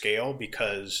as you scale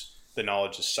because the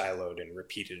knowledge is siloed and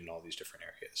repeated in all these different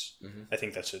areas. I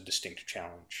think that's a distinct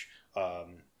challenge.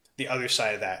 The other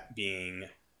side of that being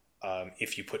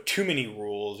if you put too many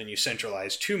rules and you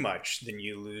centralize too much, then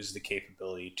you lose the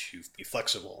capability to be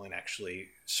flexible and actually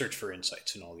search for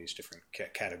insights in all these different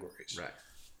categories. Right.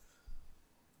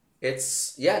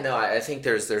 I think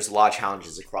there's a lot of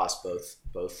challenges across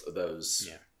both of those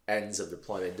ends of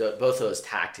deployment, both of those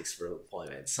tactics for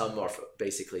deployment. Some are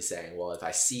basically saying, well, if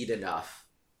I seed enough,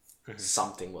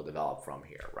 something will develop from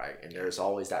here, right? And there's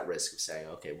always that risk of saying,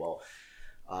 okay, well,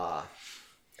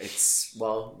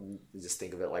 you just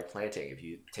think of it like planting. If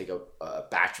you take a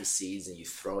batch of seeds and you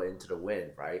throw it into the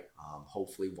wind, right?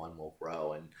 Hopefully one will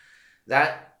grow. And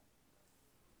that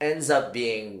ends up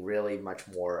being really much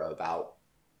more about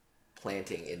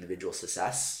planting individual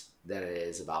success than it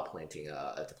is about planting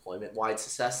a deployment-wide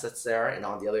success that's there. And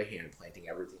on the other hand, planting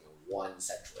everything in one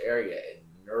central area and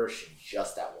nourishing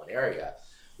just that one area,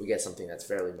 we get something that's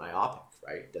fairly myopic,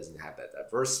 right? It doesn't have that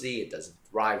diversity. It doesn't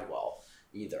thrive well.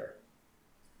 either.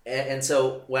 And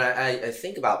so when I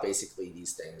think about basically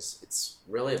these things, it's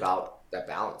really about that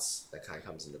balance that kind of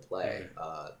comes into play.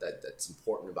 That's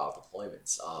important about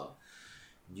deployments.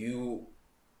 You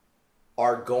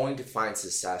are going to find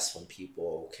success when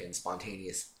people can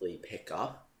spontaneously pick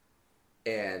up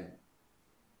and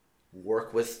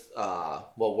work with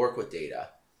data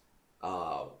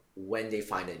when they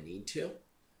find a need to,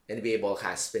 and to be able to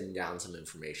kind of spin down some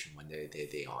information when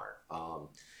they aren't.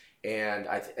 And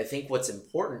I think what's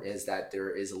important is that there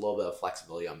is a little bit of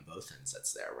flexibility on both ends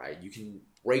that's there, right? You can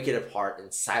break it apart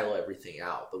and silo everything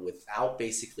out, but without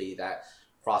basically that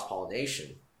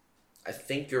cross-pollination, I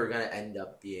think you're going to end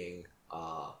up being,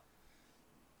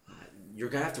 you're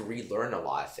going to have to relearn a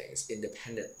lot of things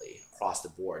independently across the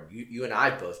board. You and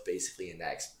I both basically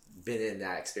been in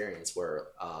that experience where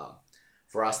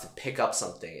for us to pick up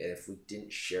something, and if we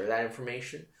didn't share that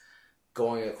information,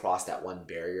 going across that one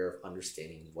barrier of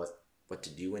understanding what to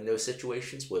do in those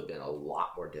situations would have been a lot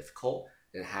more difficult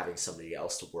than having somebody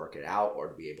else to work it out or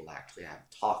to be able to actually have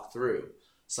talk through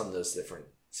some of those different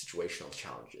situational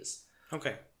challenges.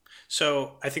 Okay.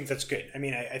 So I think that's good. I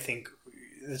mean, I think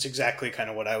that's exactly kind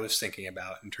of what I was thinking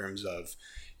about in terms of,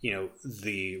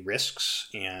 the risks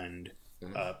and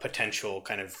potential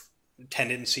kind of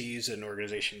tendencies an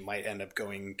organization might end up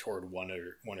going toward one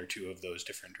or two of those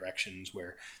different directions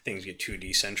where things get too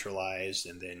decentralized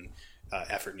and then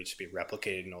effort needs to be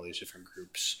replicated in all these different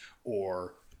groups,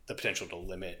 or the potential to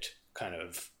limit kind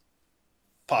of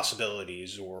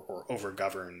possibilities or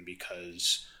overgovern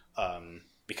because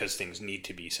things need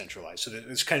to be centralized. So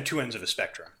there's kind of two ends of a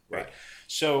spectrum, right?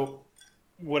 So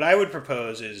what I would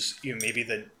propose is,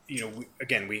 maybe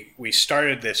we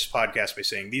started this podcast by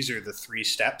saying these are the 3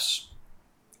 steps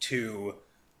to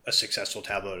a successful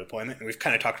Tableau deployment. And we've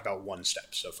kind of talked about one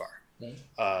step so far,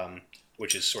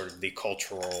 which is sort of the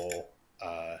cultural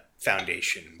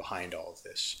foundation behind all of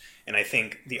this. And I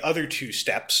think the other 2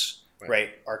 steps, right,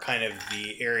 are kind of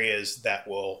the areas that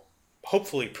will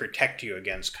hopefully protect you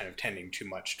against kind of tending too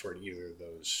much toward either of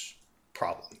those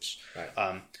problems.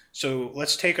 Right. So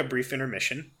let's take a brief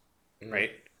intermission,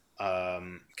 right?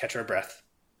 Catch our breath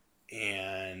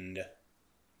and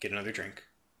get another drink.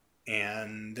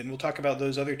 And then we'll talk about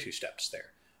those other 2 steps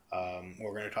there.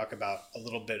 We're going to talk about a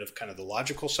little bit of kind of the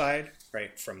logical side,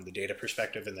 right, from the data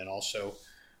perspective, and then also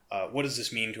what does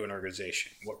this mean to an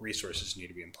organization? What resources need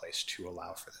to be in place to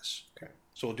allow for this? Okay.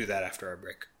 So we'll do that after our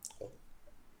break. Cool.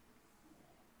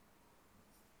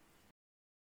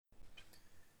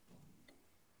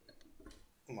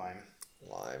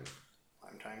 Lime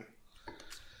time.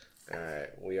 All right,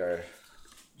 we are.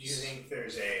 Do you think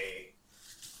there's a,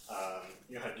 how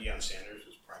Deion Sanders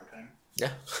was primetime?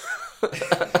 Yeah.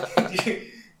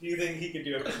 do you think he could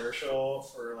do a commercial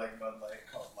for like Bud Light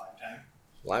called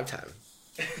Lime Time?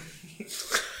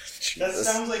 That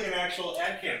sounds like an actual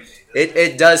ad campaign.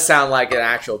 It does sound like an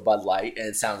actual Bud Light, and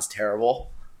it sounds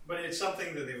terrible. But it's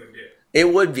something that they would do.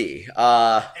 It would be.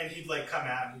 And he'd like come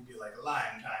out and he'd be like,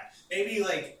 Lime Time. Maybe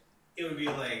like it would be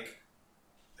like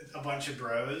a bunch of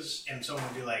bros, and someone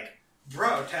would be like,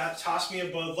 bro, toss me a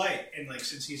Bud Light. And like,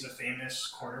 since he's a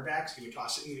famous cornerback, he would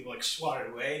toss it and he would like swat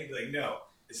it away and be like, no,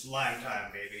 it's Lime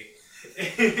Time, baby.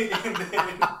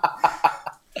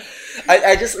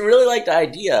 I just really like the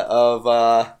idea of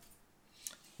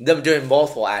them doing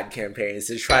multiple ad campaigns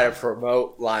to try to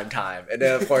promote Lime Time. And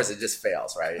then, of course, it just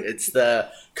fails, right? It's the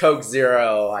Coke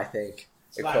Zero, I think,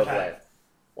 equivalent.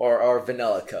 Or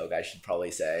vanilla Coke, I should probably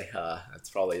say.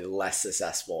 That's probably less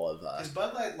successful. Is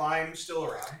Bud Light Lime still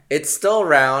around? It's still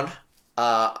around.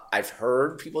 I've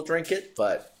heard people drink it,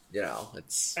 but,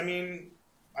 it's... I mean,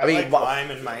 like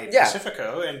lime in my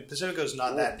Pacifico, and Pacifico's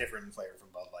not that different in flavor from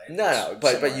Bud Light. No,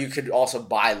 but you could also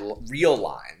buy real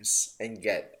limes and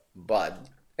get Bud,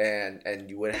 and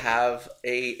you would have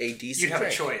a decent You'd have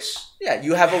drink. A choice. Yeah,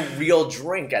 you have a real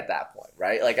drink at that point,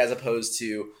 right? Like, as opposed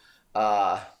to...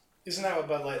 Isn't that what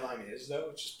Bud Light Lime is, though?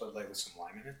 It's just Bud Light with some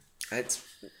lime in it? It's...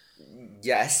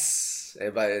 Yes,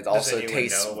 but it also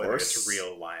tastes know whether worse. It's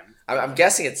real lime. I'm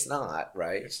guessing it's not,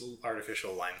 right? It's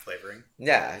artificial lime flavoring.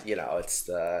 Yeah, it's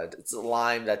the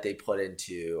lime that they put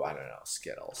into, I don't know,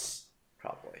 Skittles,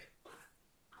 probably.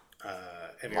 Have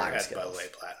you ever had Skittles. Bud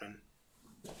Light Platinum?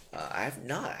 I have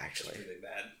not, actually. It's really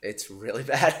bad. It's really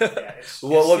bad? Yeah,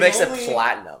 what makes it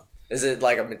platinum? Is it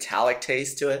like a metallic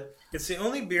taste to it? It's the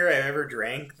only beer I ever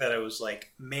drank that I was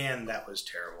like, man, that was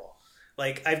terrible.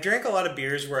 Like, I've drank a lot of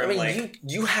beers where I'm like...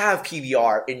 you have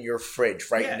PBR in your fridge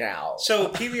now. So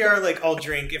PBR, like, I'll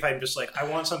drink if I'm just like, I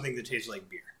want something that tastes like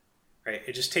beer. Right?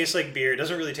 It just tastes like beer. It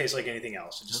doesn't really taste like anything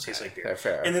else. It just tastes like beer.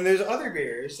 Fair. And then there's other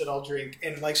beers that I'll drink,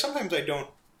 and like sometimes I don't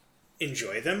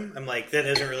enjoy them. I'm like, that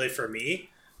isn't really for me.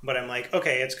 But I'm like,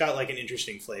 okay, it's got like an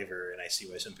interesting flavor, and I see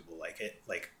why some people like it.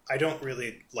 Like, I don't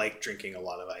really like drinking a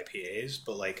lot of IPAs,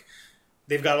 but like,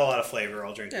 they've got a lot of flavor.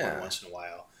 I'll drink one once in a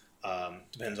while.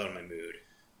 Depends on my mood.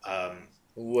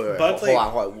 Hold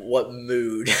on. What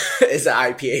mood is an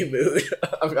IPA mood?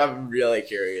 I'm really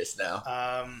curious now.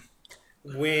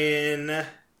 When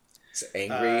it's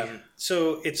angry.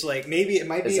 So it's like maybe it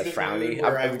might be a frowny.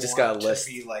 I'm just gonna list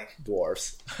like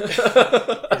dwarfs. Is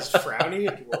frowny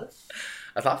a dwarf?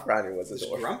 I thought frowny was a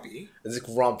dwarf. It's grumpy. It's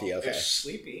grumpy. Okay. It's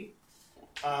sleepy.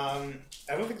 I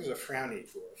don't think there's a frowny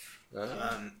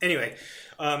dwarf. Anyway,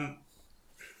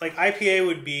 like IPA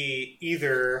would be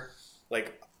either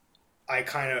like I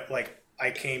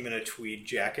came in a tweed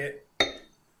jacket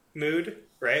mood,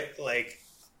 right? Like,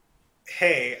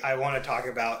 hey, I want to talk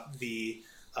about the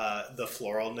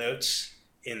floral notes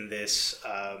in this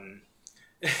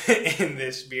in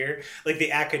this beer, like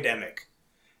the academic.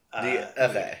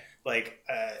 Like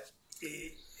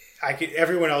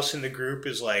everyone else in the group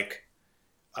is like,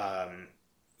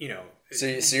 you know. So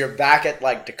you're back at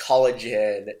like the college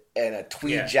in a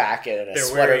tweed jacket and a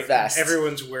sweater vest.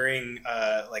 Everyone's wearing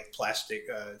like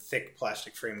thick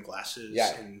plastic frame glasses.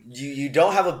 Yeah, and you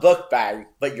don't have a book bag,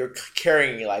 but you're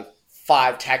carrying like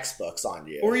 5 textbooks on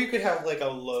you. Or you could have like a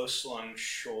low slung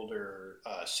shoulder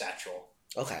satchel.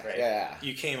 Okay. Right? Yeah.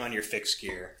 You came on your fixed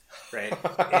gear, right?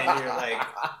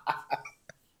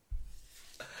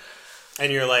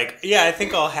 And you're like, yeah, I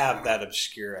think I'll have that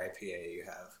obscure IPA you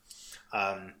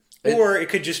have. Or it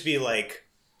could just be like,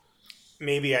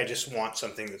 maybe I just want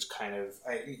something that's kind of,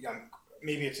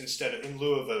 maybe it's in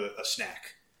lieu of a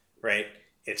snack, right?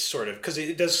 It's sort of, because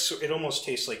it almost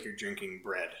tastes like you're drinking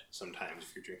bread sometimes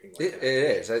if you're drinking like that.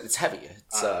 It is. It's heavy.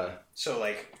 So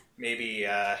like maybe,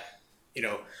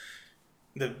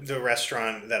 the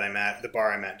restaurant that I'm at, the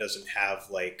bar I'm at doesn't have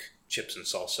like chips and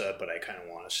salsa, but I kind of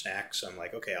want a snack. So I'm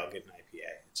like, okay, I'll get an IPA.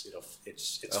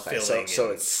 It's okay, filling.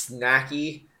 So it's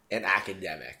snacky and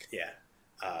academic. Yeah.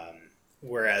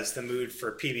 Whereas the mood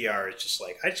for PBR is just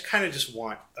like, I just kind of just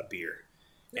want a beer.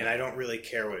 And I don't really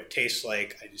care what it tastes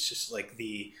like. It's just like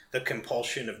the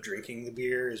compulsion of drinking the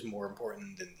beer is more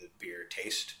important than the beer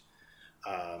taste.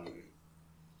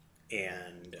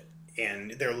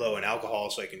 And they're low in alcohol,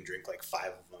 so I can drink like 5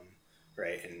 of them,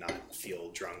 right, and not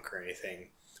feel drunk or anything.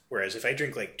 Whereas if I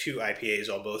drink like 2 IPAs,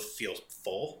 I'll both feel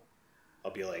full.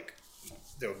 I'll be like,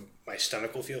 my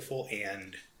stomach will feel full,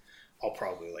 and I'll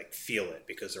probably like feel it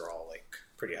because they're all like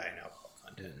pretty high in alcohol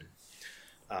content.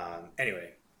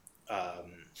 Anyway.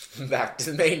 Back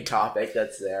to the main topic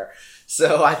that's there.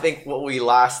 So I think what we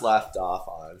last left off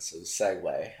on, so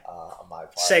segue on my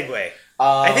part. Segue.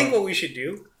 I think what we should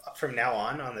do from now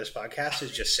on this podcast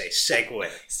is just say segue.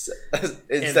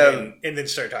 And then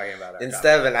start talking about our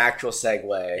instead of an actual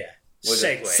segue. Yeah.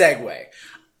 Segue.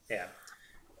 Yeah.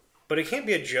 But it can't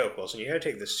be a joke, Wilson. You got to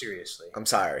take this seriously. I'm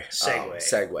sorry.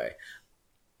 Segue.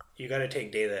 You got to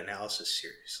take data analysis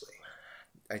seriously.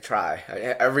 I try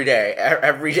every day.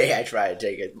 Every day I try to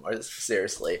take it more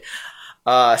seriously.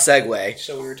 Segue.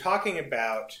 So we were talking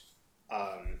about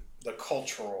the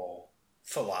cultural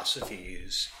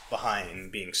philosophies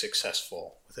behind being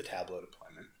successful with a Tableau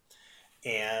deployment,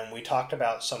 and we talked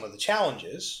about some of the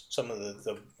challenges, some of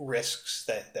the risks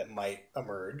that might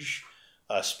emerge,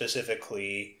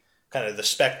 specifically kind of the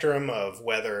spectrum of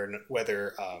whether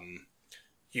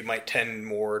you might tend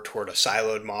more toward a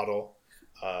siloed model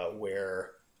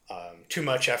where too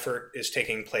much effort is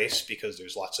taking place because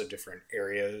there's lots of different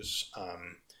areas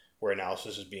where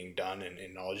analysis is being done and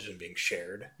knowledge isn't being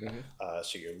shared. Mm-hmm.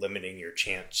 So you're limiting your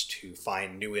chance to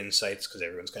find new insights because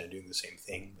everyone's kind of doing the same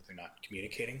thing, but they're not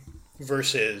communicating.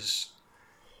 Versus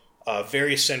a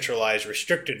very centralized,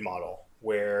 restricted model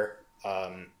where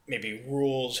maybe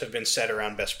rules have been set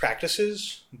around best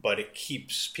practices, but it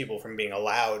keeps people from being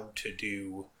allowed to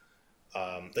do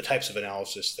the types of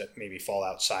analysis that maybe fall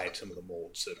outside some of the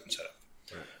molds that have been set up.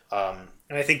 Right.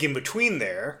 And I think in between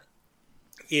there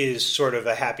is sort of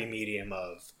a happy medium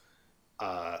of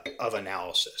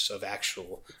analysis, of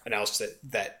actual analysis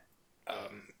that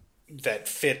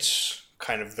fits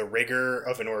kind of the rigor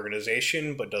of an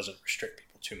organization, but doesn't restrict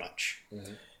people too much.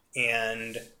 Mm-hmm.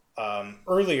 And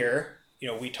earlier,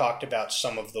 we talked about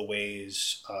some of the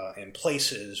ways and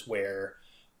places where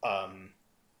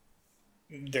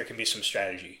there can be some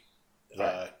strategy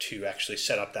to actually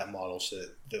set up that model so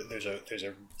that there's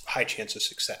a high chance of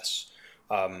success.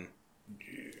 Do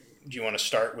you want to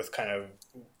start with kind of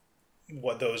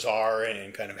what those are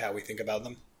and kind of how we think about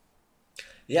them?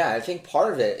 Yeah, I think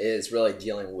part of it is really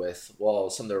dealing with, well,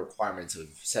 some of the requirements of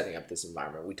setting up this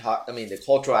environment. I mean, the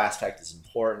cultural aspect is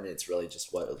important. It's really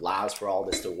just what allows for all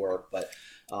this to work. But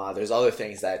there's other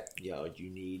things that, you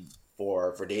need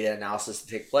for data analysis to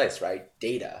take place, right?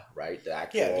 Data, right? The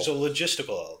Yeah, there's a actual, logistical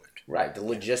element. right. The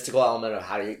logistical element of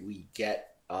how do we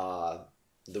get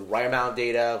the right amount of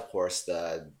data, of course,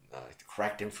 the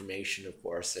correct information, of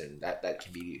course, and that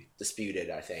can be disputed,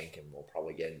 I think, and we'll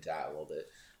probably get into that a little bit.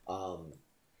 Um,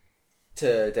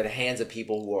 to the hands of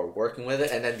people who are working with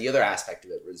it, and then the other aspect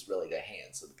of it was really the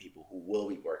hands of the people who will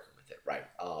be working with it, right?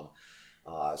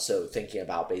 So thinking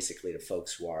about basically the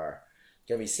folks who are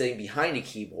going to be sitting behind a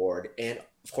keyboard, and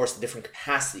of course the different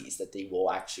capacities that they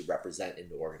will actually represent in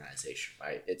the organization,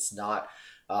 right? It's not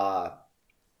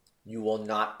you will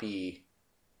not be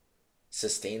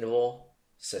sustainable,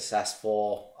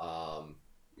 successful,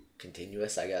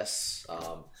 continuous, I guess.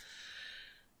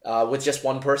 With just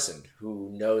one person who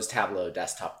knows Tableau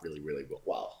desktop really, really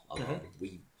well.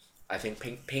 We, I think,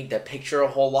 paint that picture a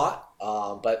whole lot,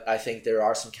 but I think there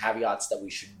are some caveats that we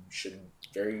should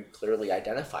very clearly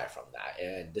identify from that.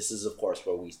 And this is, of course,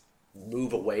 where we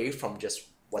move away from just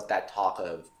what that talk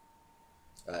of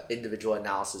individual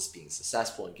analysis being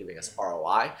successful and giving us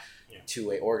ROI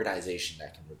to an organization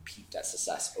that can repeat that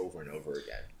success over and over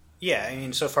again. Yeah, I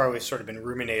mean, so far we've sort of been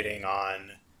ruminating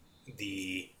on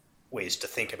the ways to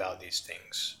think about these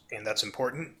things, and that's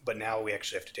important, but now we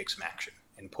actually have to take some action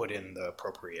and put in the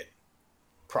appropriate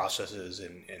processes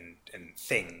and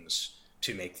things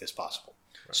to make this possible.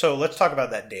 Right. So let's talk about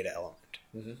that data element.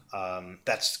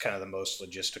 That's kind of the most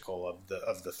logistical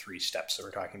of the three steps that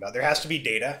we're talking about. There has to be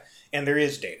data, and there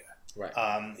is data. Right.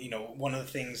 One of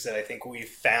the things that I think we've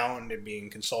found in being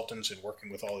consultants and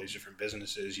working with all these different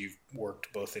businesses, you've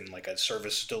worked both in like a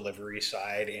service delivery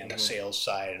side and a sales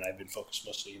side, and I've been focused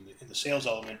mostly in the sales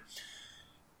element.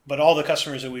 But all the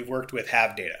customers that we've worked with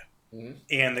have data.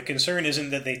 And the concern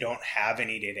isn't that they don't have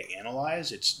any data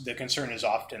analyzed. The concern is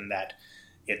often that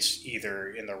it's either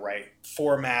in the right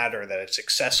format or that it's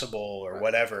accessible or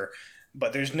whatever.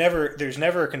 But there's never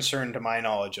a concern, to my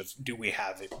knowledge, of do we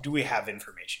have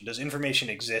information? Does information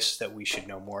exist that we should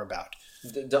know more about?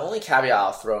 The only caveat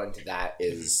I'll throw into that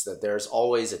is that there's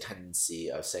always a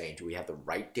tendency of saying, do we have the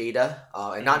right data?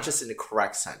 And not just in the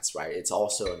correct sense, right? It's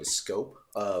also in the scope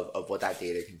of what that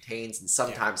data contains. And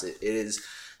sometimes it is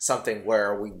something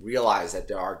where we realize that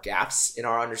there are gaps in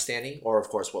our understanding, or of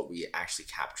course what we actually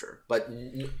capture. But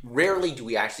rarely do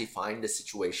we actually find a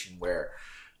situation where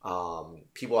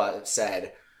people have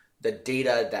said the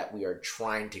data that we are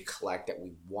trying to collect, that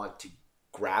we want to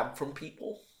grab from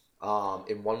people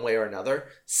in one way or another,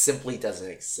 simply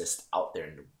doesn't exist out there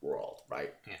in the world,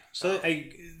 right? Yeah. So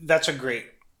that's a great,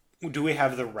 do we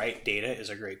have the right data is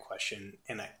a great question,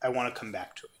 and I want to come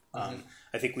back to it.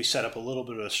 I think we set up a little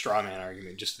bit of a straw man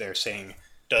argument just there saying,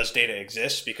 does data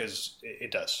exist? Because it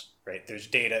does, right? There's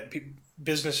data.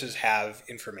 Businesses have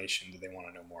information that they want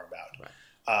to know more about.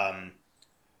 Right.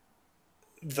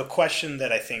 The question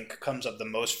that I think comes up the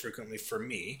most frequently for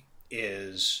me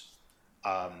is,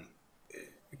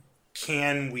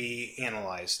 can we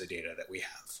analyze the data that we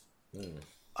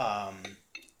have?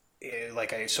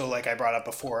 Like I brought up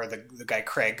before, the guy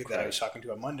Craig that I was talking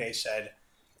to on Monday said,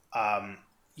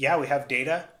 yeah, we have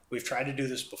data. We've tried to do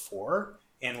this before,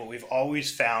 and what we've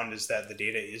always found is that the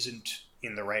data isn't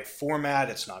in the right format.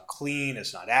 It's not clean.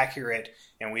 It's not accurate,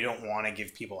 and we don't want to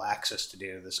give people access to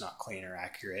data that's not clean or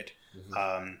accurate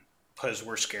because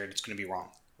we're scared it's going to be wrong.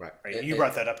 Right. And you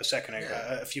brought that up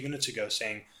a few minutes ago,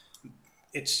 saying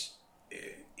is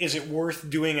it worth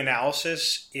doing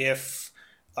analysis if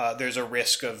there's a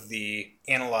risk of the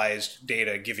analyzed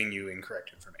data giving you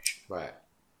incorrect information? Right.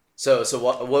 So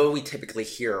what do we typically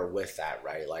hear with that,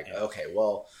 right? Like, okay,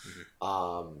 well,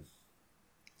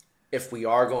 if we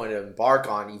are going to embark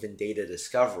on even data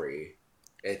discovery,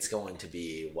 it's going to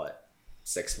be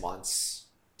 6 months,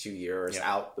 2 years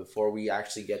out before we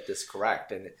actually get this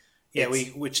correct. And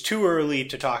it's too early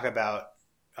to talk about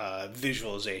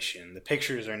visualization. The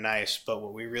pictures are nice, but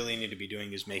what we really need to be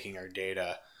doing is making our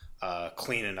data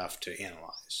clean enough to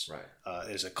analyze. Right.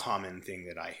 Is a common thing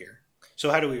that I hear. So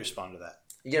how do we respond to that?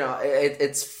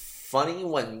 It's funny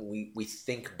when we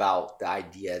think about the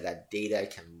idea that data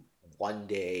can one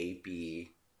day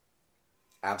be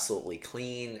absolutely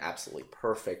clean, absolutely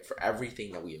perfect for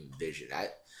everything that we envision.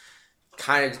 That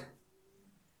kind of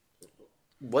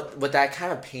what that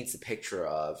kind of paints a picture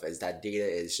of is that data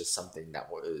is just something that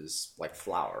was like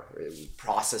flour. We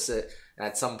process it, and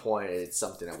at some point it's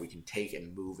something that we can take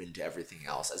and move into everything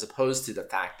else, as opposed to the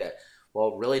fact that,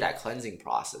 well, really that cleansing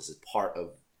process is part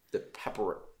of the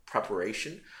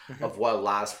preparation Mm-hmm. of what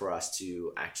allows for us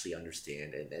to actually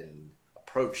understand and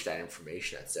approach that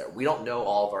information that's there. We don't know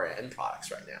all of our end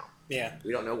products right now. Yeah.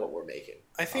 We don't know what we're making.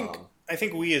 I think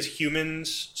we as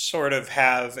humans sort of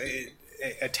have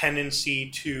a tendency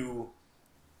to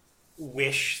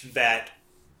wish that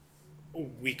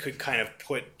we could kind of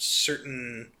put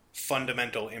certain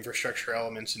fundamental infrastructure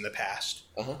elements in the past,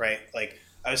 right? Like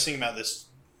I was thinking about this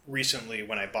recently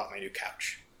when I bought my new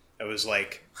couch. I was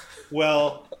like,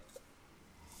 well,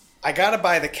 I gotta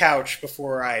buy the couch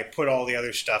before I put all the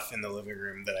other stuff in the living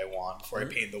room that I want, before I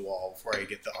paint the wall, before I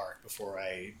get the art, before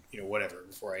I, whatever,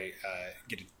 before I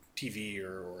get a TV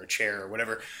or a chair or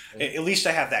whatever. At least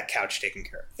I have that couch taken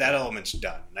care of. That element's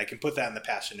done. And I can put that in the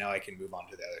past, and now I can move on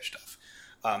to the other stuff.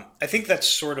 I think that's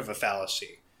sort of a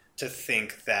fallacy to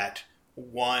think that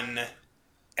one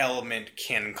element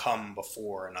can come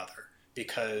before another,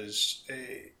 because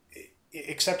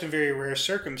except in very rare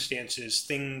circumstances,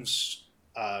 things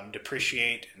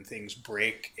depreciate and things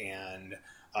break, and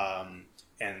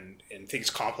things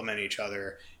complement each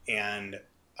other, and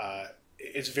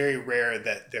it's very rare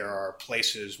that there are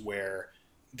places where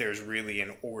there's really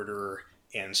an order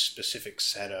and specific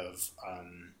set of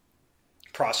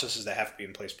processes that have to be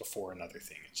in place before another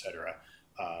thing, etc.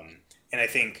 And I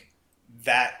think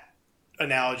that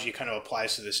analogy kind of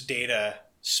applies to this data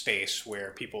space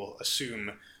where people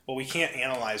assume, well, we can't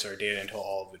analyze our data until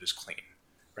all of it is clean,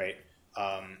 right?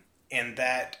 And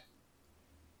that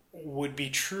would be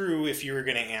true if you were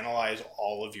going to analyze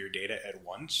all of your data at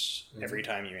once, every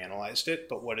time you analyzed it.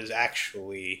 But what is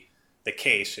actually the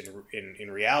case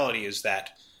in reality is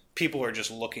that people are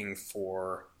just looking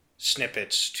for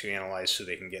snippets to analyze so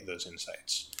they can get those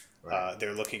insights. Right.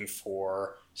 They're looking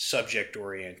for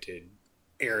subject-oriented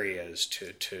areas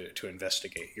to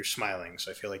investigate. You're smiling, so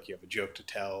I feel like you have a joke to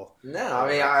tell. No,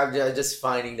 I mean, I'm just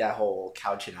finding that whole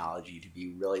couch analogy to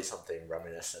be really something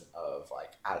reminiscent of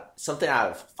something out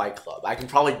of Fight Club. I can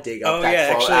probably dig up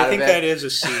that quote actually, out I think of it. that is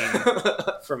a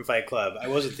scene from Fight Club. I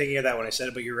wasn't thinking of that when I said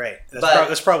it, but you're right.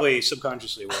 That's probably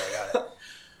subconsciously where I got it.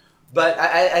 But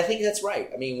I think that's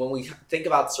right. I mean, when we think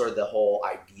about sort of the whole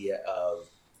idea of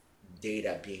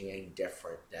data being any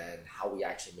different than how we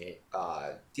actually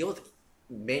deal with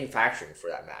manufacturing, for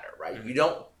that matter, right? Mm-hmm. You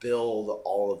don't build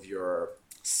all of your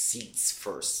seats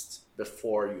first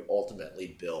before you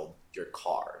ultimately build your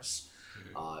cars.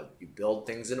 Mm-hmm. You build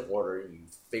things in order. You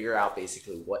figure out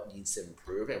basically what needs to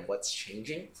improve and what's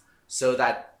changing, so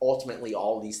that ultimately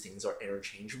all these things are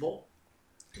interchangeable,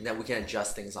 and then we can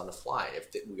adjust things on the fly.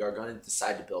 If we are going to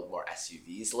decide to build more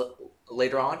SUVs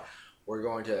later on, we're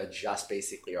going to adjust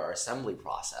basically our assembly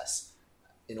process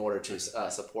in order to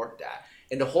support that.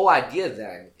 And the whole idea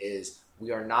then is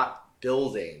we are not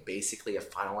building basically a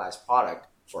finalized product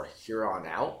for here on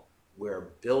out.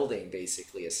 We're building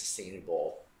basically a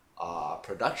sustainable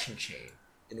production chain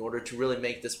in order to really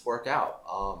make this work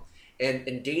out.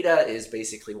 And data is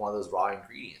basically one of those raw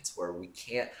ingredients where we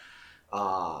can't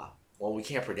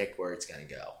predict where it's going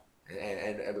to go.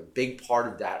 And a big part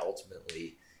of that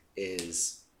ultimately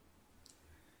is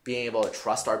being able to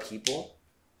trust our people,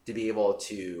 to be able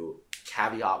to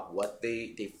caveat what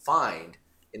they find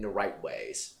in the right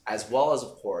ways, as well as,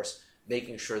 of course,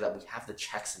 making sure that we have the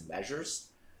checks and measures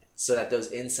so that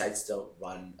those insights don't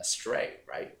run astray,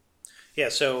 right? Yeah,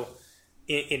 so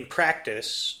in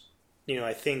practice,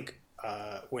 I think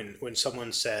when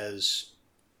someone says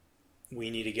we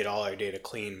need to get all our data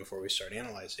clean before we start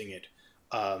analyzing it,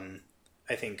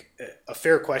 I think a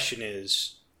fair question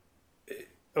is,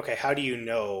 okay, how do you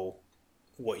know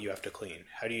what you have to clean?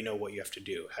 How do you know what you have to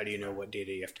do? How do you know what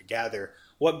data you have to gather?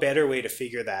 What better way to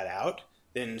figure that out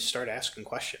than start asking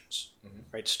questions,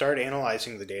 right? Start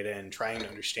analyzing the data and trying to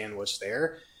understand what's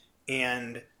there,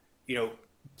 and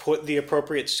put the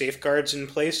appropriate safeguards in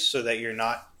place so that you're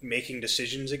not making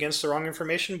decisions against the wrong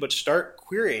information, but start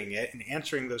querying it and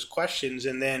answering those questions,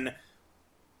 and then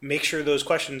make sure those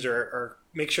questions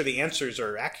make sure the answers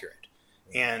are accurate.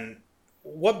 And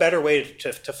what better way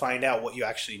to find out what you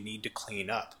actually need to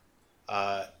clean up?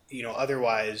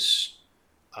 Otherwise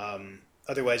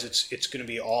it's going to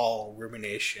be all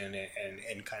rumination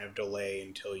and kind of delay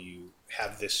until you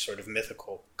have this sort of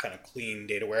mythical kind of clean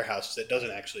data warehouse that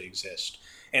doesn't actually exist.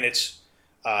 And it's,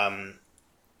 I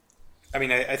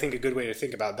think a good way to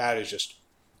think about that is just,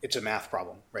 it's a math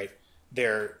problem, right?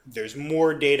 There's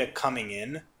more data coming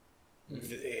in,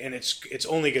 and it's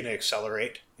only going to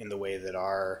accelerate in the way that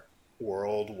our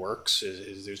world works.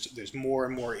 Is there's more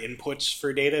and more inputs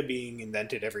for data being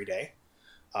invented every day.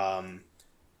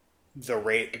 The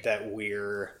rate that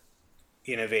we're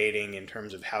innovating in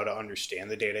terms of how to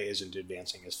understand the data isn't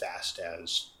advancing as fast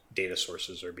as data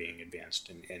sources are being advanced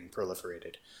and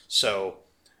proliferated. So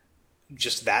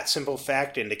just that simple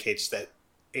fact indicates that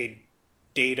a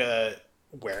data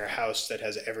warehouse that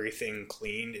has everything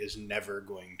cleaned is never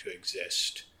going to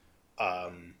exist,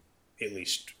 at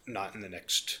least not in the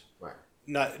next, Right.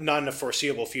 not in the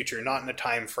foreseeable future, not in a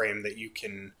time frame that you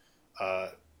can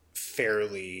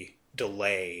fairly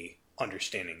delay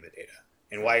understanding the data.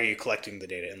 And why are you collecting the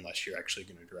data unless you're actually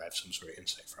going to derive some sort of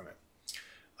insight from it?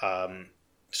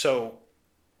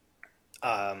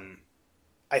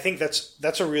 I think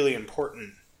that's a really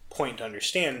important point to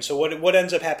understand. So what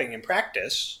ends up happening in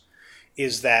practice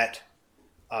is that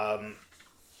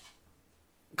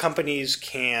companies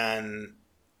can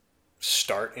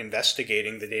start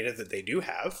investigating the data that they do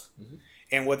have, Mm-hmm.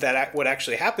 and what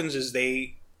actually happens is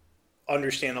they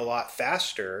understand a lot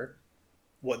faster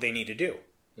what they need to do.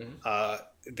 Mm-hmm.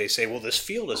 They say, well, this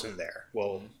field isn't there.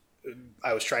 Well,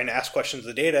 I was trying to ask questions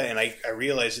of the data, and I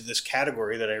realized that this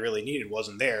category that I really needed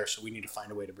wasn't there, so we need to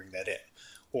find a way to bring that in.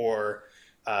 Or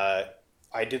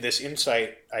I did this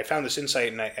insight, I found this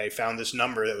insight, and I found this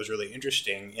number that was really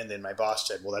interesting, and then my boss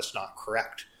said, well, that's not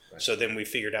correct. Right. So then we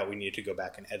figured out we needed to go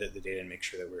back and edit the data and make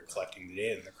sure that we're collecting the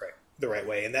data in the right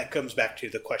way. And that comes back to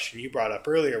the question you brought up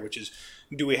earlier, which is,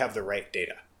 do we have the right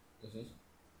data? Mm-hmm.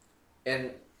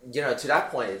 And, to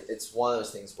that point, it's one of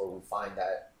those things where we find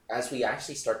that as we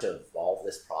actually start to evolve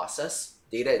this process,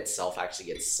 data itself actually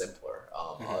gets simpler,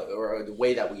 or the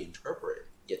way that we interpret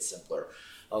it gets simpler.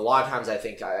 A lot of times, I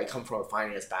think I come from a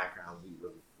finance background. We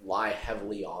rely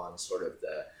heavily on sort of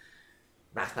the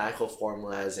mathematical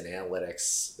formulas and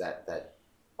analytics that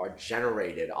are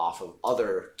generated off of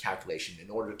other calculation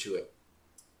in order to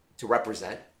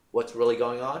represent what's really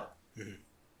going on. Mm-hmm.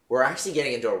 We're actually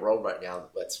getting into a world right now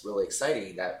that's really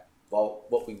exciting, that, well,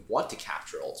 what we want to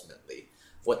capture ultimately,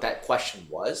 what that question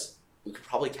was, we could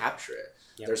probably capture it.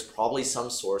 Yep. There's probably some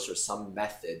source or some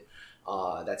method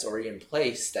that's already in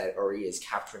place that already is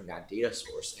capturing that data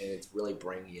source, and it's really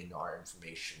bringing in our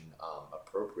information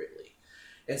appropriately.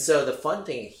 And so the fun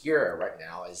thing here right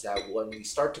now is that when we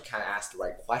start to kind of ask the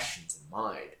right questions in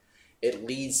mind, it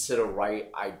leads to the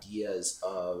right ideas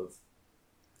of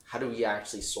how do we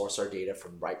actually source our data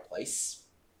from the right place,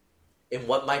 and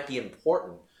what might be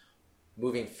important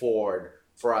moving forward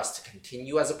for us to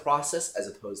continue as a process as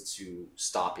opposed to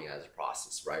stopping as a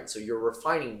process, right? So you're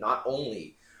refining not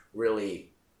only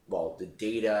really, well, the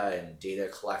data and data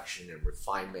collection and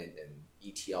refinement and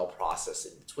ETL process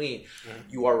in between,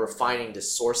 you are refining the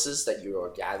sources that you are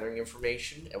gathering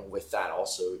information, and with that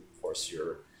also, of course,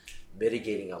 you're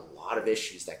mitigating a lot of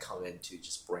issues that come into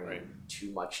just bringing too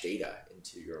much data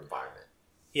into your environment.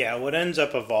 Yeah, what ends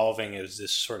up evolving is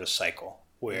this sort of cycle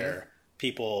where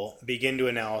people begin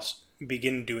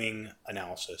doing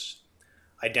analysis,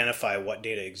 identify what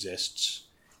data exists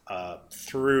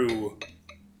through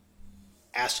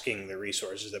asking the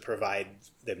resources that provide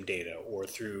them data, or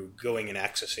through going and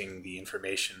accessing the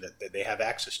information that they have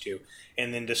access to,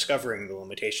 and then discovering the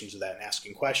limitations of that and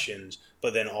asking questions,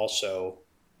 but then also,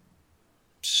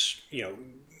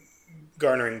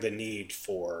 garnering the need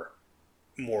for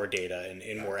more data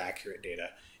and more accurate data.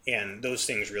 And those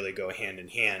things really go hand in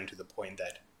hand, to the point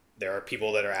that there are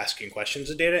people that are asking questions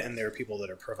of data and there are people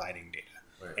that are providing data.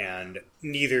 Right. And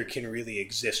neither can really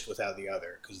exist without the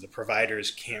other, because the providers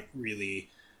can't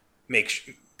really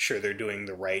make sure they're doing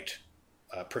the right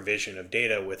provision of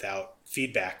data without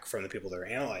feedback from the people that are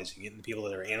analyzing it. And the people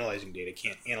that are analyzing data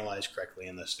can't analyze correctly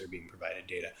unless they're being provided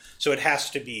data. So it has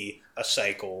to be a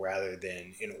cycle rather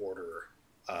than in order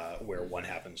where one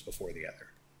happens before the other.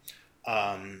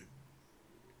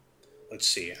 Let's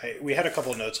see. We had a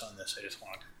couple of notes on this. I just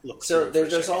want to look through. So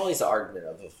there's always the argument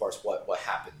of course, what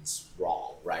happens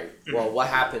wrong, right? Mm-hmm. Well, what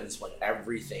happens when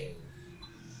everything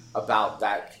about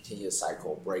that continuous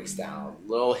cycle breaks down? A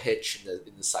little hitch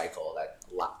in the cycle that,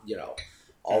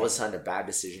 all of a sudden a bad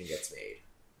decision gets made,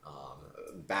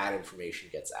 bad information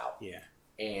gets out. Yeah.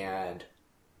 And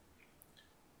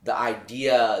the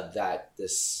idea that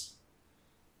this,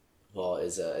 well,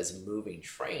 is a moving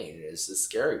train is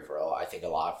scary for, I think, a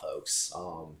lot of folks.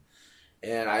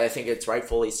 And I think it's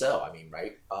rightfully so. I mean,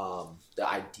 right? The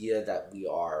idea that we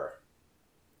are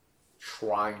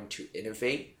trying to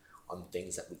innovate on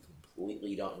things that we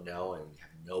completely don't know and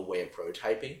have no way of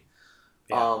prototyping.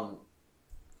 Yeah.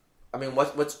 I mean,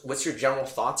 what's your general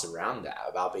thoughts around that,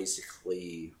 about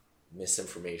basically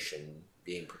misinformation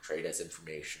being portrayed as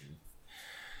information?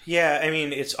 Yeah, I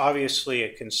mean, it's obviously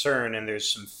a concern, and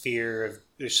there's some fear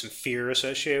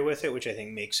associated with it, which I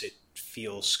think makes it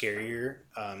feel scarier.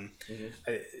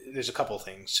 There's a couple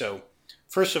things. So,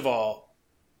 first of all,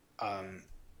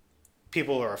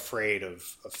 people are afraid of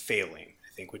failing,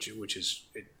 I think, which is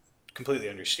completely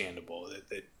understandable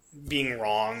that being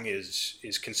wrong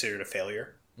is considered a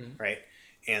failure, right?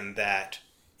 And that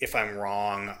if I'm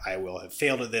wrong, I will have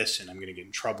failed at this and I'm going to get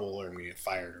in trouble or I'm going to get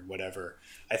fired or whatever.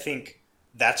 I think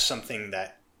that's something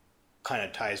that kind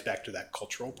of ties back to that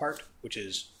cultural part, which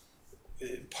is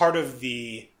part of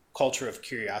the culture of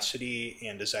curiosity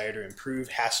and desire to improve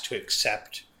has to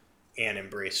accept and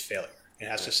embrace failure. It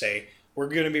has to say, we're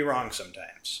going to be wrong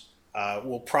sometimes.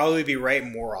 We'll probably be right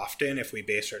more often if we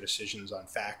base our decisions on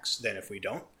facts than if we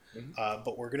don't.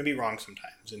 But we're going to be wrong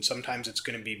sometimes. And sometimes it's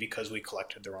going to be because we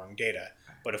collected the wrong data.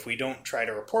 But if we don't try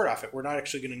to report off it, we're not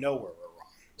actually going to know where we're wrong.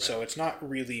 Right. So it's not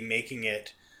really making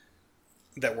it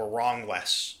that we're wrong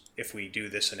less if we do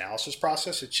this analysis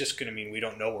process. It's just going to mean we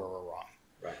don't know where we're wrong.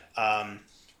 Right.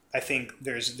 I think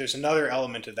there's another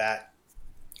element of that,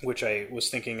 which I was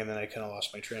thinking, and then I kind of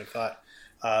lost my train of thought.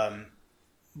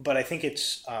 But I think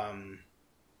it's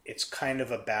kind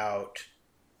of about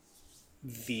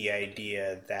the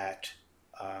idea that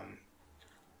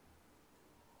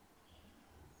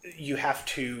you have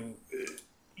to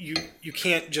you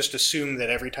can't just assume that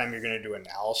every time you're going to do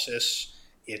analysis,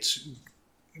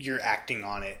 you're acting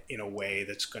on it in a way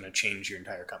that's going to change your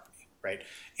entire company, right?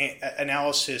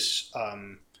 Analysis,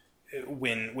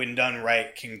 when done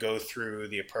right, can go through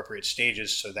the appropriate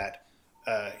stages so that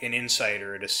an insight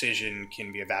or a decision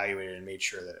can be evaluated and made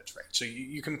sure that it's right. So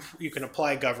you can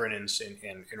apply governance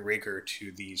and rigor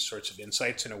to these sorts of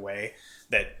insights in a way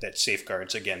that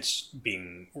safeguards against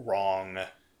being wrong,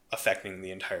 affecting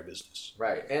the entire business.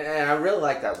 Right. And I really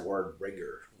like that word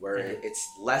rigor, where it's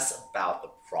less about the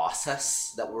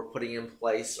process that we're putting in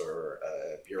place or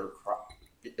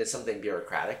it's something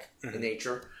bureaucratic in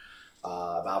nature,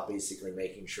 about basically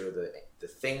making sure that the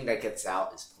thing that gets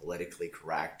out is politically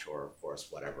correct or, of course,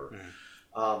 whatever.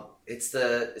 It's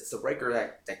the rigor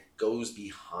that goes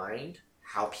behind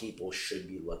how people should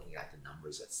be looking at the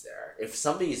numbers that's there. If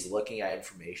somebody's looking at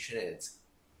information and it's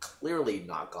clearly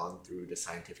not gone through the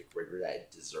scientific rigor that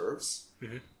it deserves,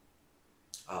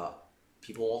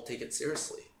 people won't take it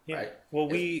seriously. Yeah. Right? Well,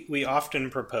 we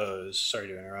often propose, sorry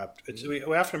to interrupt, we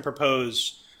often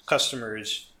propose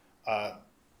customers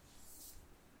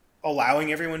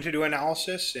allowing everyone to do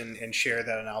analysis and share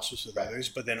that analysis with others,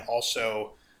 but then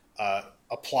also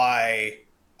apply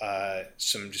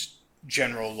some just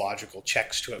general logical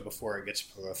checks to it before it gets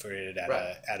proliferated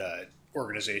at a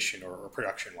organization or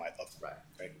production-wide level.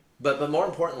 Right. But more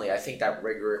importantly, I think that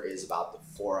rigor is about the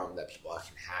forum that people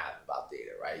can have about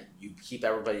data, right? You keep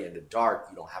everybody in the dark,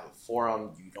 you don't have a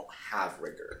forum, you don't have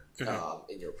rigor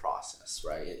in your process,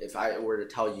 right? If I were to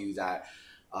tell you that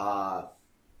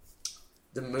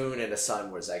the moon and the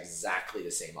sun was exactly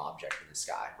the same object in the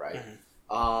sky, right?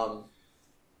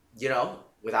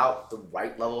 Without the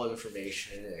right level of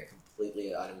information and a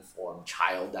completely uninformed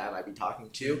child that I might be talking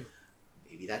to,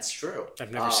 maybe that's true.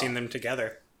 I've never seen them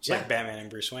together. It's like Batman and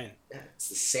Bruce Wayne. Yeah, it's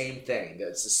the same thing.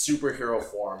 It's a superhero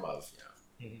form of,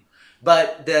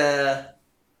 But the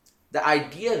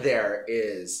idea there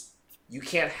is you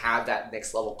can't have that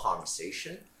next level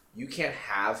conversation. You can't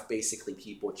have basically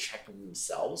people checking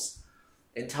themselves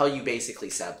until you basically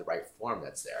set up the right form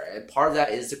that's there. And part of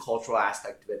that is the cultural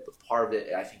aspect of it, but part of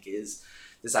it, I think, is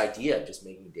this idea of just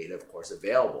making data, of course,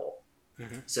 available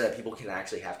so that people can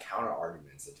actually have counter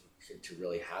arguments to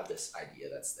really have this idea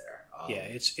that's there.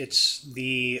 It's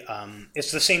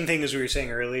the same thing as we were saying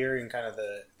earlier in kind of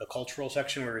the cultural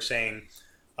section where we were saying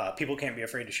people can't be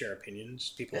afraid to share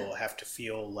opinions. People have to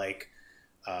feel like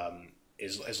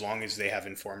as long as they have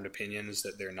informed opinions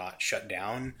that they're not shut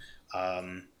down.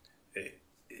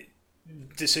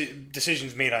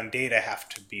 Decisions made on data have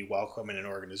to be welcome in an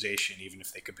organization, even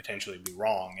if they could potentially be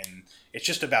wrong. And it's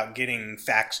just about getting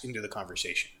facts into the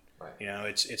conversation. Right.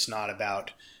 It's not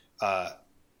about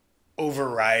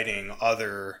overriding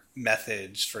other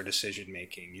methods for decision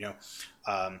making.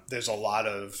 There's a lot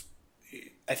of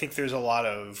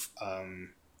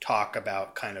talk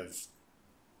about kind of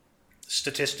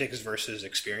statistics versus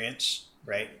experience,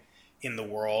 right? In the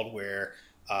world where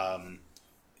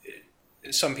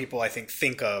some people, I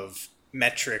think of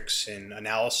metrics and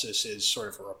analysis as sort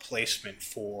of a replacement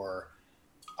for,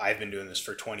 I've been doing this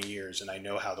for 20 years and I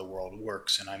know how the world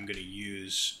works and I'm going to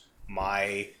use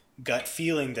my gut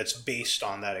feeling that's based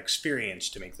on that experience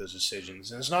to make those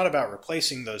decisions. And it's not about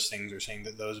replacing those things or saying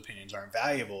that those opinions aren't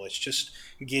valuable. It's just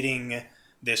getting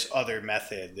this other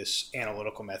method, this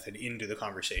analytical method, into the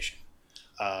conversation.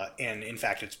 And in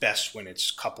fact, it's best when it's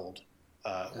coupled,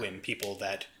 when people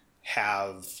that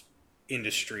have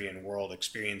industry and world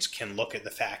experience can look at the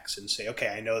facts and say, okay,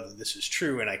 I know that this is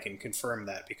true and I can confirm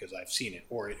that because I've seen it,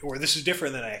 or this is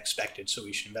different than I expected, so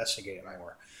we should investigate it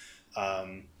more.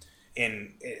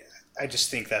 I just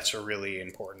think that's a really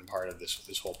important part of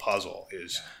this whole puzzle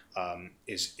is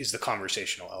the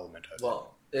conversational element of it.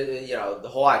 Well, the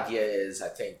whole idea is, I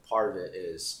think part of it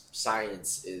is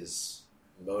science is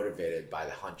motivated by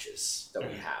the hunches that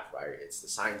we have, right? It's the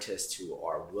scientists who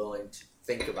are willing to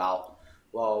think about,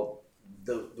 well,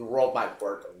 the world might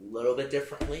work a little bit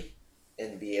differently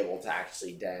and be able to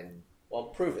actually then, well,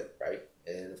 prove it, right?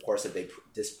 And of course, if they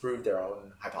disprove their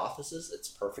own hypothesis, it's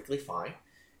perfectly fine.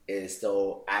 It is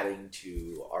still adding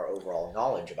to our overall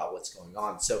knowledge about what's going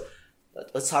on. So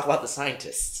let's talk about the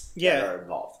scientists that are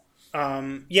involved.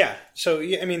 So,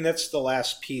 I mean, that's the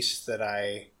last piece that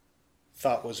I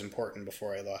thought was important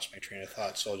before I lost my train of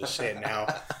thought. So I'll just say it now.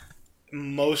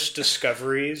 Most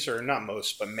discoveries, or not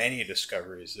most, but many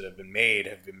discoveries that have been made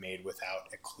without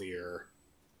a clear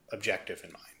objective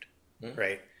in mind,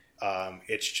 right?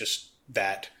 It's just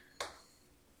that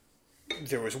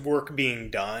there was work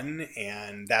being done,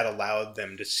 and that allowed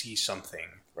them to see something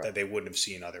that they wouldn't have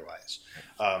seen otherwise.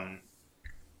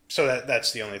 So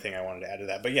that's the only thing I wanted to add to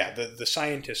that. But yeah, the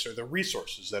scientists or the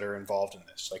resources that are involved in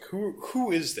this, like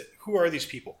who is that? Who are these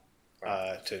people?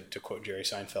 To quote Jerry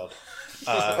Seinfeld.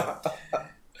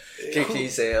 Can you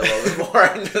say it a little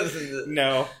bit more?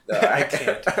 No, I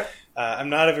can't. I'm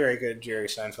not a very good Jerry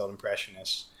Seinfeld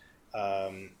impressionist,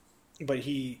 but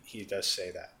he does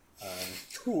say that.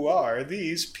 Who are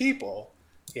these people?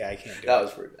 Yeah, I can't do that it.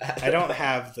 Was pretty bad. I don't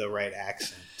have the right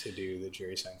accent to do the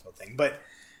Jerry Seinfeld thing. But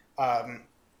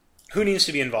who needs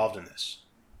to be involved in this,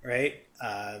 right?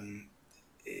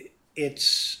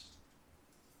 It's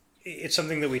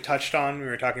something that we touched on when we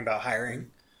were talking about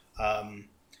hiring.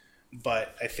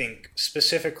 But I think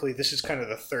specifically this is kind of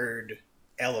the third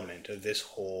element of this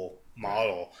whole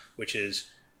model, which is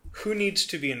who needs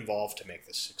to be involved to make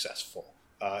this successful.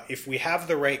 If we have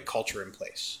the right culture in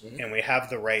place and we have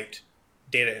the right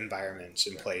data environments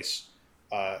in place,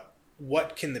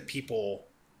 what can the people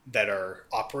that are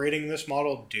operating this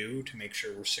model do to make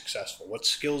sure we're successful? What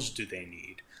skills do they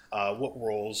need? What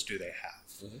roles do they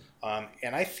have?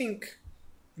 And I think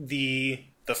the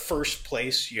first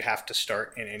place you have to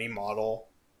start in any model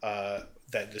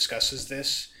that discusses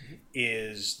this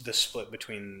is the split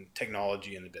between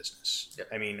technology and the business. Yep.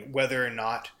 I mean, whether or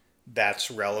not that's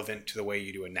relevant to the way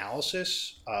you do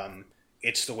analysis,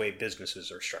 it's the way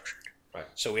businesses are structured. Right.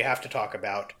 So we have to talk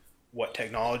about what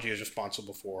technology is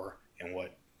responsible for and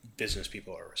what business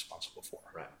people are responsible for.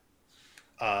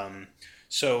 Right.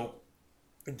 So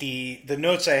the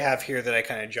notes I have here that I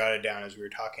kind of jotted down as we were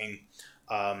talking,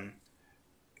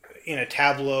 in a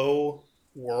Tableau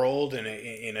world, in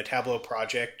a Tableau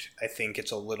project, I think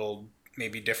it's a little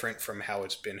maybe different from how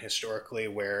it's been historically,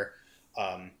 where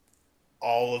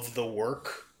all of the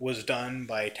work was done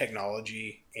by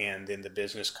technology and then the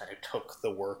business kind of took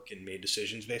the work and made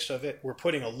decisions based on it. We're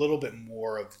putting a little bit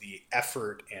more of the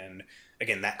effort and,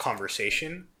 again, that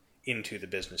conversation into the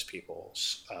business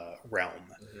people's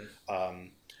realm.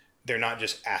 They're not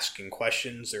just asking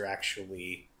questions, they're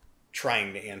actually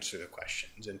trying to answer the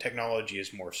questions, and technology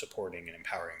is more supporting and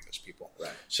empowering those people.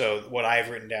 Right. So what I've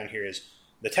written down here is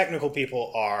the technical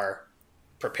people are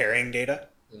preparing data,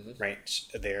 right?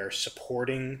 They're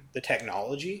supporting the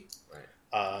technology.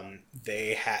 Right.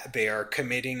 They are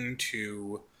committing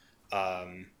to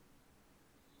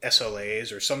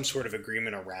SLAs or some sort of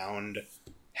agreement around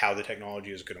how the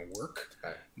technology is going to work,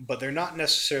 right. But they're not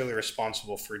necessarily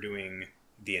responsible for doing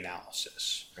the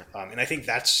analysis. And I think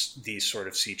that's the sort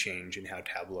of sea change in how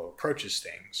Tableau approaches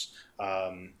things,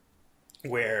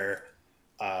 where,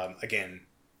 again,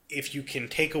 if you can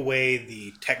take away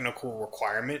the technical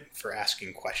requirement for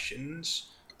asking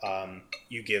questions,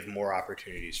 you give more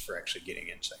opportunities for actually getting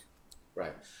insight.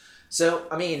 Right. So,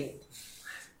 I mean,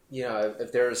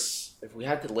 if we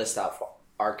had to list out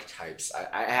archetypes,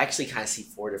 I actually kind of see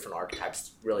 4 different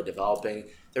archetypes really developing.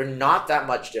 They're not that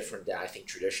much different than I think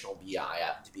traditional BI,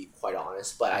 to be quite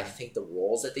honest, but I think the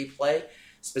roles that they play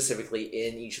specifically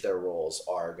in each of their roles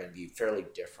are going to be fairly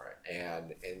different,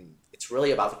 and it's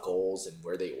really about the goals and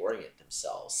where they orient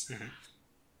themselves.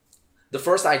 The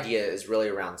first idea is really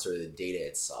around sort of the data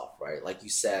itself, right? Like you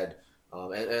said,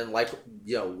 and like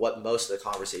what most of the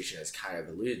conversation has kind of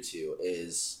alluded to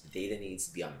is data needs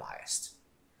to be unbiased.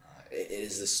 It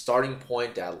is the starting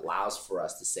point that allows for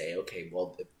us to say, okay,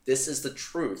 well, if this is the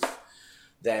truth,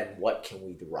 then what can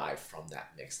we derive from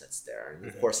that mix that's there? And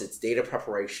of course, it's data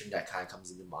preparation that kind of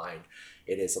comes into mind.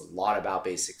 It is a lot about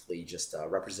basically just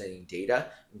representing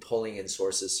data and pulling in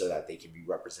sources so that they can be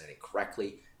represented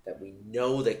correctly, that we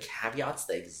know the caveats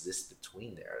that exist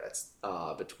between there. That's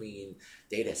between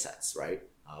data sets, right?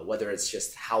 whether it's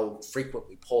just how frequent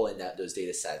we pull in those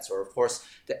data sets, or of course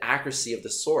the accuracy of the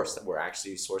source that we're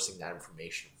actually sourcing that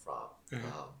information from.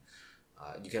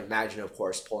 You can imagine, of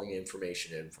course, pulling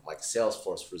information in from like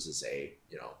Salesforce versus a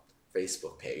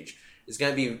Facebook page is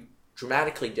going to be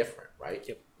dramatically different, right?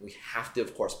 Yep. We have to,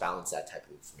 of course, balance that type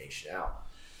of information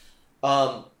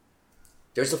out.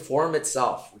 There's a forum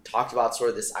itself. We talked about sort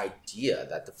of this idea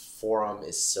that the forum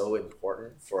is so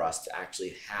important for us to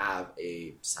actually have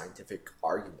a scientific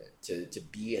argument, to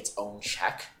be its own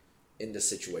check in the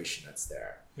situation that's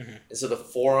there. And so the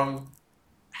forum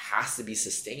has to be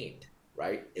sustained,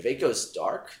 right? If it goes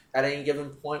dark at any given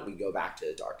point, we go back to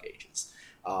the dark ages.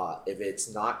 If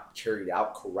it's not carried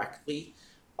out correctly,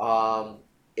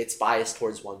 it's biased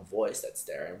towards one voice that's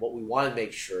there. And what we want to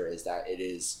make sure is that it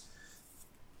is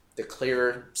the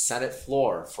clear Senate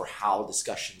floor for how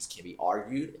discussions can be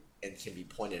argued and can be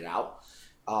pointed out,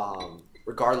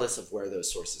 regardless of where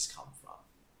those sources come from.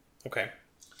 Okay.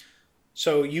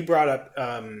 So you brought up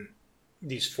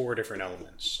these 4 different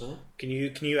elements. Can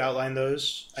you outline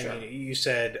those? Sure. I mean, you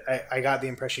said, I got the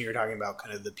impression you were talking about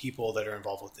kind of the people that are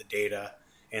involved with the data,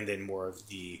 and then more of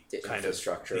the kind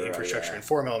infrastructure, of the infrastructure and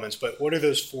forum elements. But what are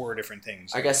those 4 different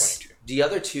things? I guess the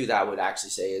other 2 that I would actually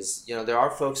say is, there are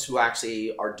folks who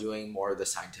actually are doing more of the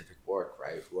scientific work,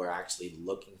 right? Who are actually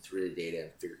looking through the data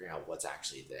and figuring out what's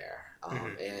actually there.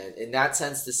 And in that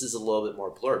sense, this is a little bit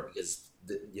more blurred because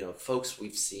folks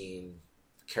we've seen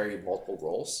carry multiple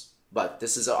roles. But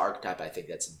this is an archetype I think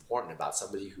that's important about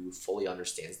somebody who fully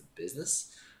understands the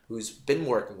business, who's been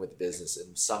working with business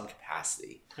in some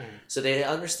capacity. So they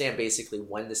understand basically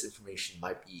when this information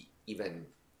might be even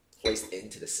placed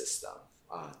into the system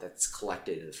that's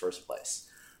collected in the first place.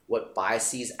 What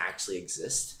biases actually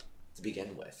exist to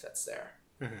begin with that's there.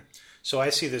 So I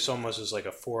see this almost as like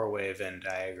a 4-way Venn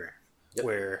diagram,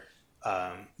 where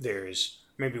there's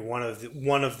maybe one of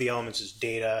the elements is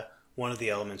data. One of the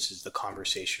elements is the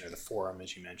conversation or the forum,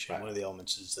 as you mentioned. Right. One of the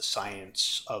elements is the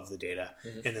science of the data,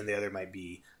 and then the other might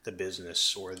be the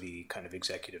business or the kind of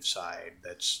executive side.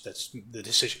 That's the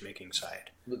decision-making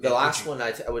side. The last one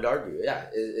I would argue,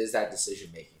 is that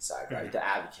decision-making side, right? The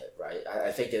advocate, right?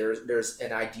 I think there's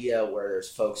an idea where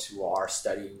there's folks who are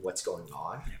studying what's going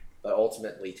on, but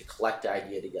ultimately to collect the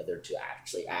idea together to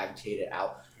actually advocate it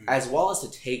out, as well as to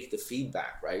take the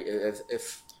feedback, right?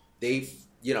 If they've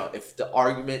if the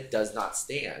argument does not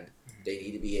stand, they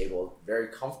need to be very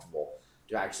comfortable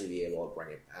to actually be able to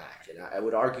bring it back. And I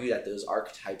would argue that those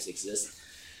archetypes exist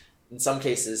in some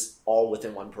cases all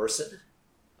within one person,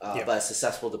 but a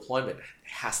successful deployment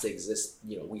has to exist.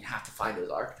 We have to find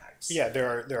those archetypes. Yeah,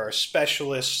 there are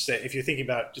specialists that if you're thinking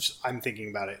about I'm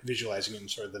thinking about it, visualizing it in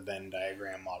sort of the Venn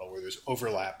diagram model where there's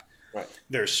overlap. Right.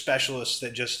 There are specialists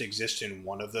that just exist in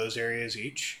one of those areas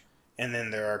each. And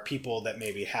then there are people that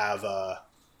maybe have a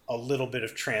little bit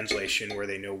of translation where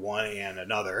they know one and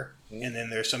another. And then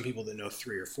there's some people that know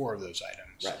 3 or 4 of those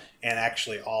items. Right. And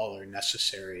actually all are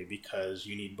necessary because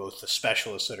you need both the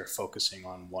specialists that are focusing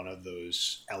on one of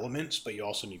those elements, but you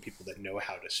also need people that know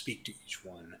how to speak to each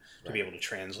one to be able to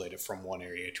translate it from one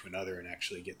area to another and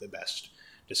actually get the best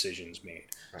decisions made.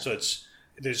 Right. So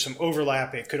there's some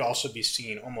overlap. It could also be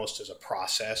seen almost as a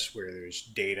process where there's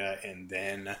data and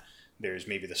then there's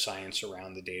maybe the science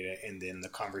around the data and then the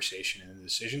conversation and the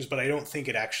decisions, but I don't think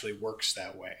it actually works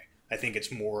that way. I think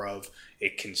it's more of a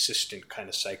consistent kind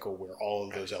of cycle where all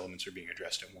of those elements are being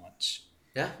addressed at once.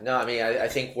 Yeah, no, I mean, I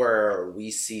think where we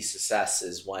see success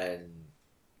is when,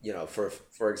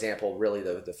 for example, really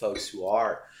the folks who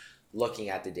are looking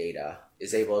at the data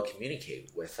is able to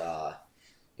communicate with,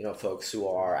 folks who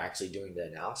are actually doing the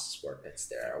analysis work that's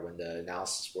there. When the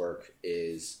analysis work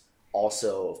is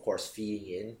also, of course, feeding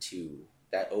into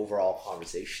that overall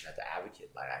conversation that the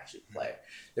advocate might actually play.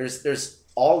 There's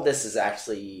all this is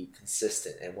actually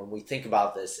consistent, and when we think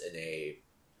about this in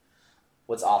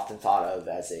what's often thought of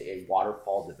as a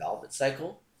waterfall development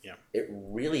cycle, it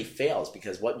really fails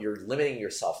because what you're limiting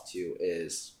yourself to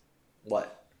is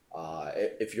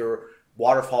if your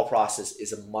waterfall process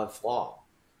is a month long,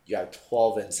 you have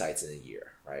 12 insights in a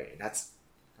year, right? And that's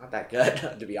not that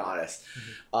good, to be honest.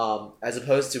 As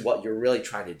opposed to what you're really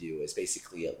trying to do is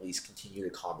basically at least continue the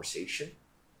conversation,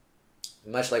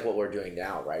 much like what we're doing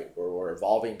now, right? Where we're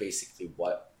evolving basically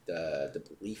what the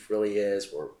belief really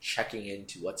is. We're checking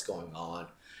into what's going on,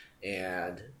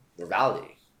 and we're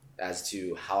validating as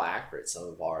to how accurate some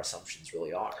of our assumptions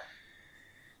really are.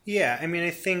 Yeah, I mean,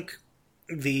 I think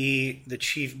the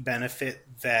chief benefit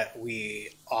that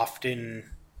we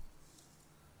often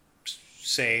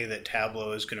say that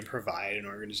Tableau is going to provide an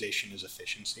organization is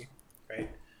efficiency, right?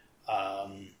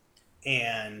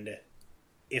 And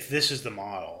if this is the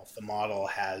model, if the model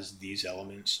has these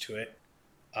elements to it,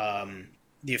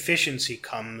 the efficiency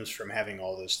comes from having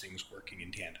all those things working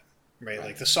in tandem, right?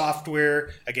 Like the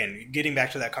software, again, getting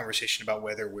back to that conversation about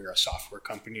whether we're a software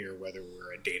company or whether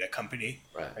we're a data company,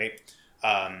 right?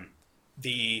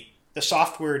 The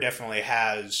software definitely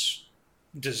has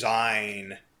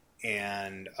design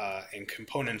and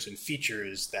components and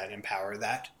features that empower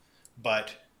that,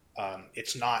 but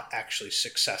it's not actually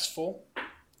successful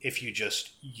if you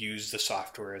just use the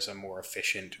software as a more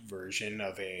efficient version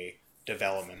of a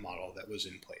development model that was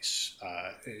in place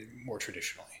more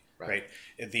traditionally, right?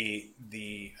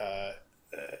 The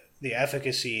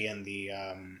efficacy and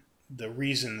the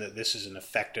reason that this is an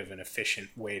effective and efficient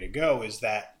way to go is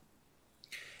that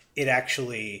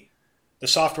the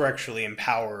software actually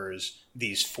empowers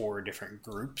these 4 different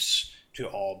groups to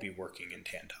all be working in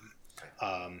tandem.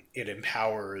 It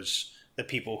empowers the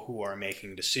people who are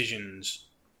making decisions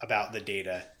about the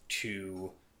data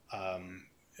to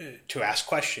ask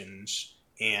questions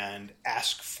and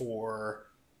ask for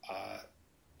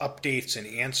updates and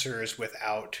answers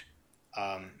without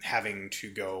having to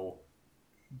go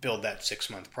build that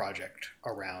 6-month project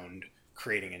around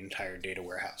creating an entire data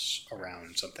warehouse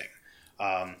around something.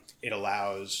 It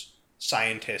allows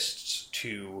scientists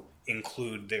to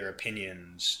include their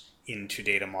opinions into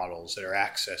data models that are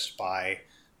accessed by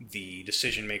the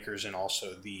decision makers and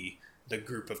also the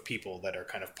group of people that are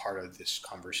kind of part of this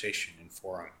conversation and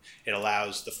forum. It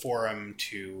allows the forum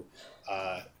to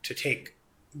take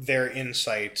their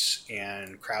insights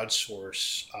and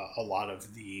crowdsource a lot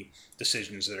of the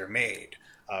decisions that are made,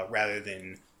 rather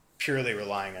than purely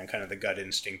relying on kind of the gut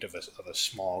instinct of a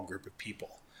small group of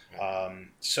people.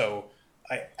 So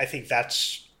I think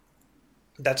that's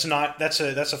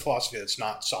a philosophy that's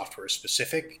not software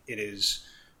specific. It is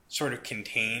sort of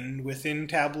contained within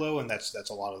Tableau, and that's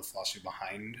a lot of the philosophy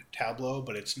behind Tableau.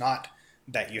 But it's not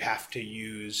that you have to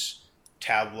use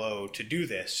Tableau to do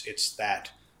this. It's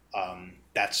that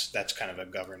that's kind of a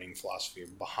governing philosophy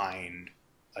behind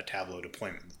a Tableau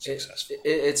deployment that's successful.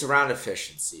 It's around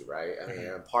efficiency, right? I mean,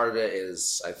 part of it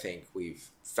is I think we've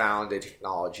found a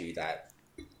technology that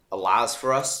allows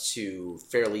for us to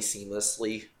fairly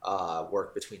seamlessly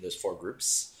work between those 4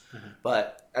 groups.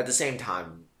 But at the same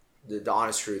time, the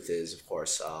honest truth is, of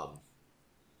course,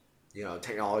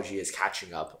 technology is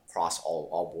catching up across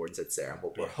all boards that's there. And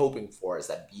what we're hoping for is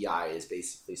that BI is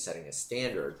basically setting a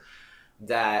standard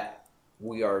that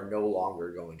we are no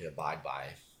longer going to abide by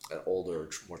an older,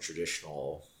 more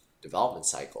traditional development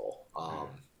cycle.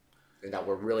 And that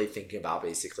we're really thinking about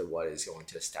basically what is going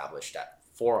to establish that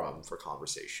forum for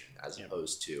conversation as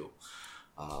opposed to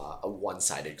a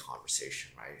one-sided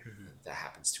conversation, right? That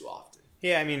happens too often.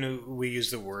 Yeah, I mean, we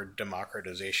use the word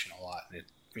democratization a lot, and it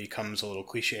becomes a little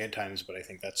cliche at times, but I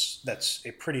think that's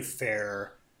a pretty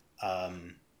fair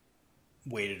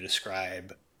way to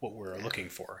describe what we're looking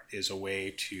for, is a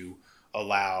way to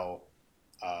allow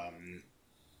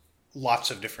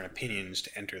lots of different opinions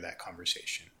to enter that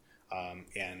conversation.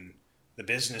 And the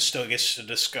business still gets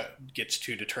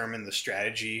to determine the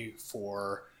strategy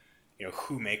for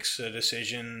who makes the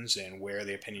decisions and where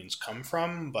the opinions come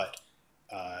from, but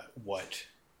what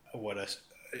a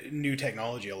new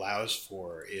technology allows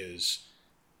for is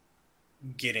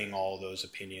getting all those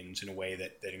opinions in a way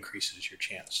that increases your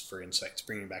chance for insights,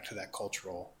 bringing back to that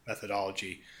cultural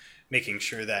methodology, making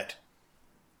sure that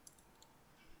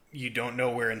you don't know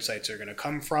where insights are going to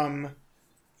come from.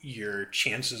 Your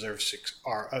chances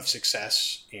are of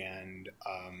success and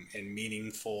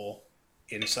meaningful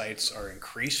insights are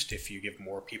increased if you give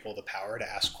more people the power to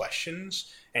ask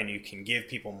questions, and you can give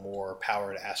people more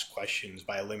power to ask questions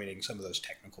by eliminating some of those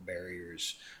technical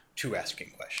barriers to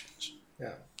asking questions.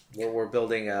 Yeah, we're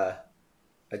building a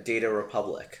data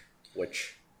republic,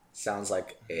 which sounds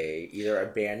like either a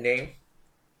band name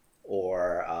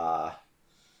or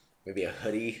maybe a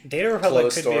hoodie. Data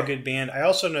Republic could be a good band. I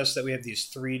also noticed that we have these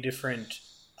 3 different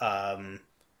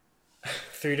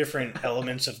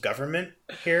elements of government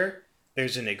here.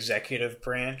 There's an executive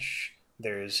branch.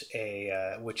 There's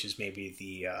a which is maybe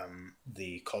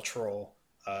the cultural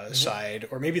side,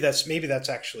 or maybe that's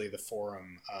actually the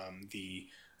forum, the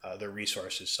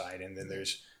resources side, and then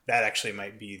there's that actually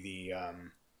might be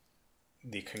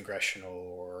the congressional,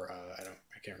 or I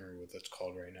can't remember what that's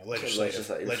called right now,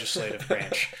 legislative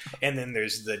branch, and then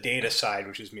there's the data side,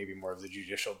 which is maybe more of the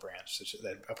judicial branch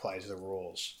that applies the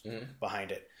rules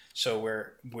behind it. So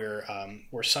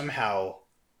we're somehow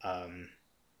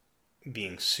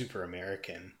being super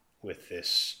American with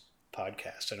this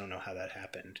podcast. I don't know how that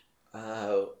happened.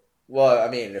 Well, I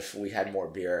mean, if we had more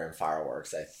beer and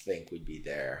fireworks, I think we'd be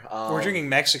there. We're drinking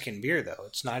Mexican beer, though.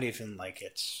 It's not even like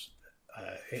it's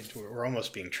we're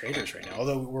almost being traders right now.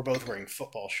 Although we're both wearing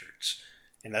football shirts,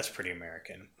 and that's pretty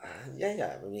American.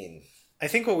 Yeah. I mean, I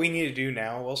think what we need to do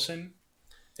now, Wilson,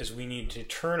 is we need to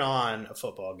turn on a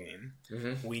football game.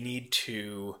 mm-hmm. We need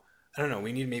to, I don't know,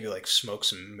 we need to maybe like smoke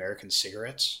some American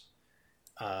cigarettes.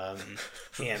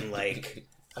 And like,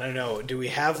 I don't know, do we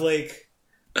have like...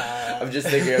 I'm just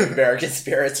thinking of American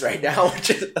spirits right now, which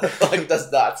is, like does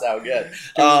not sound good.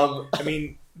 I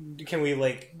mean, can we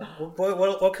like,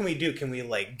 what can we do? Can we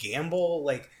like gamble?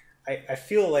 Like, I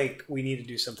feel like we need to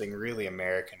do something really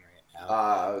American right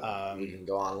now. We can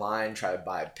go online, try to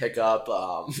buy a pickup.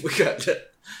 We could.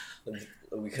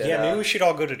 Yeah, maybe we should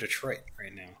all go to Detroit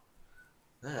right now.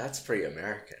 That's pretty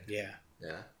American. Yeah.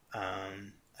 Yeah.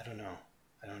 I don't know.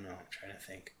 I'm trying to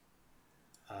think.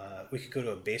 We could go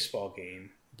to a baseball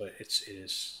game, but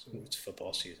it's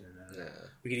football season. Yeah.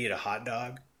 We could eat a hot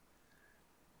dog.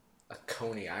 A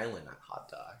Coney Island hot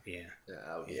dog. Yeah. Yeah,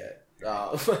 that would be it.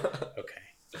 Okay.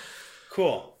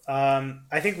 Cool.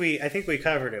 I think we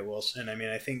covered it, Wilson. I mean,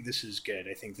 I think this is good.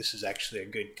 I think this is actually a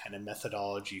good kind of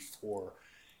methodology for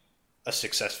a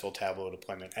successful Tableau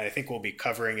deployment. And I think we'll be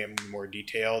covering it in more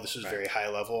detail. This is very high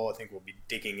level. I think we'll be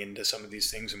digging into some of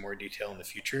these things in more detail in the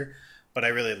future. But I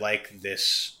really like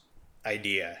this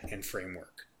idea and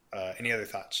framework. Any other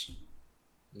thoughts?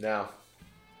 No.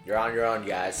 You're on your own,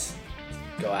 guys.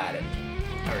 Go at it.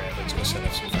 All right, let's go set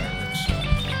up some fire.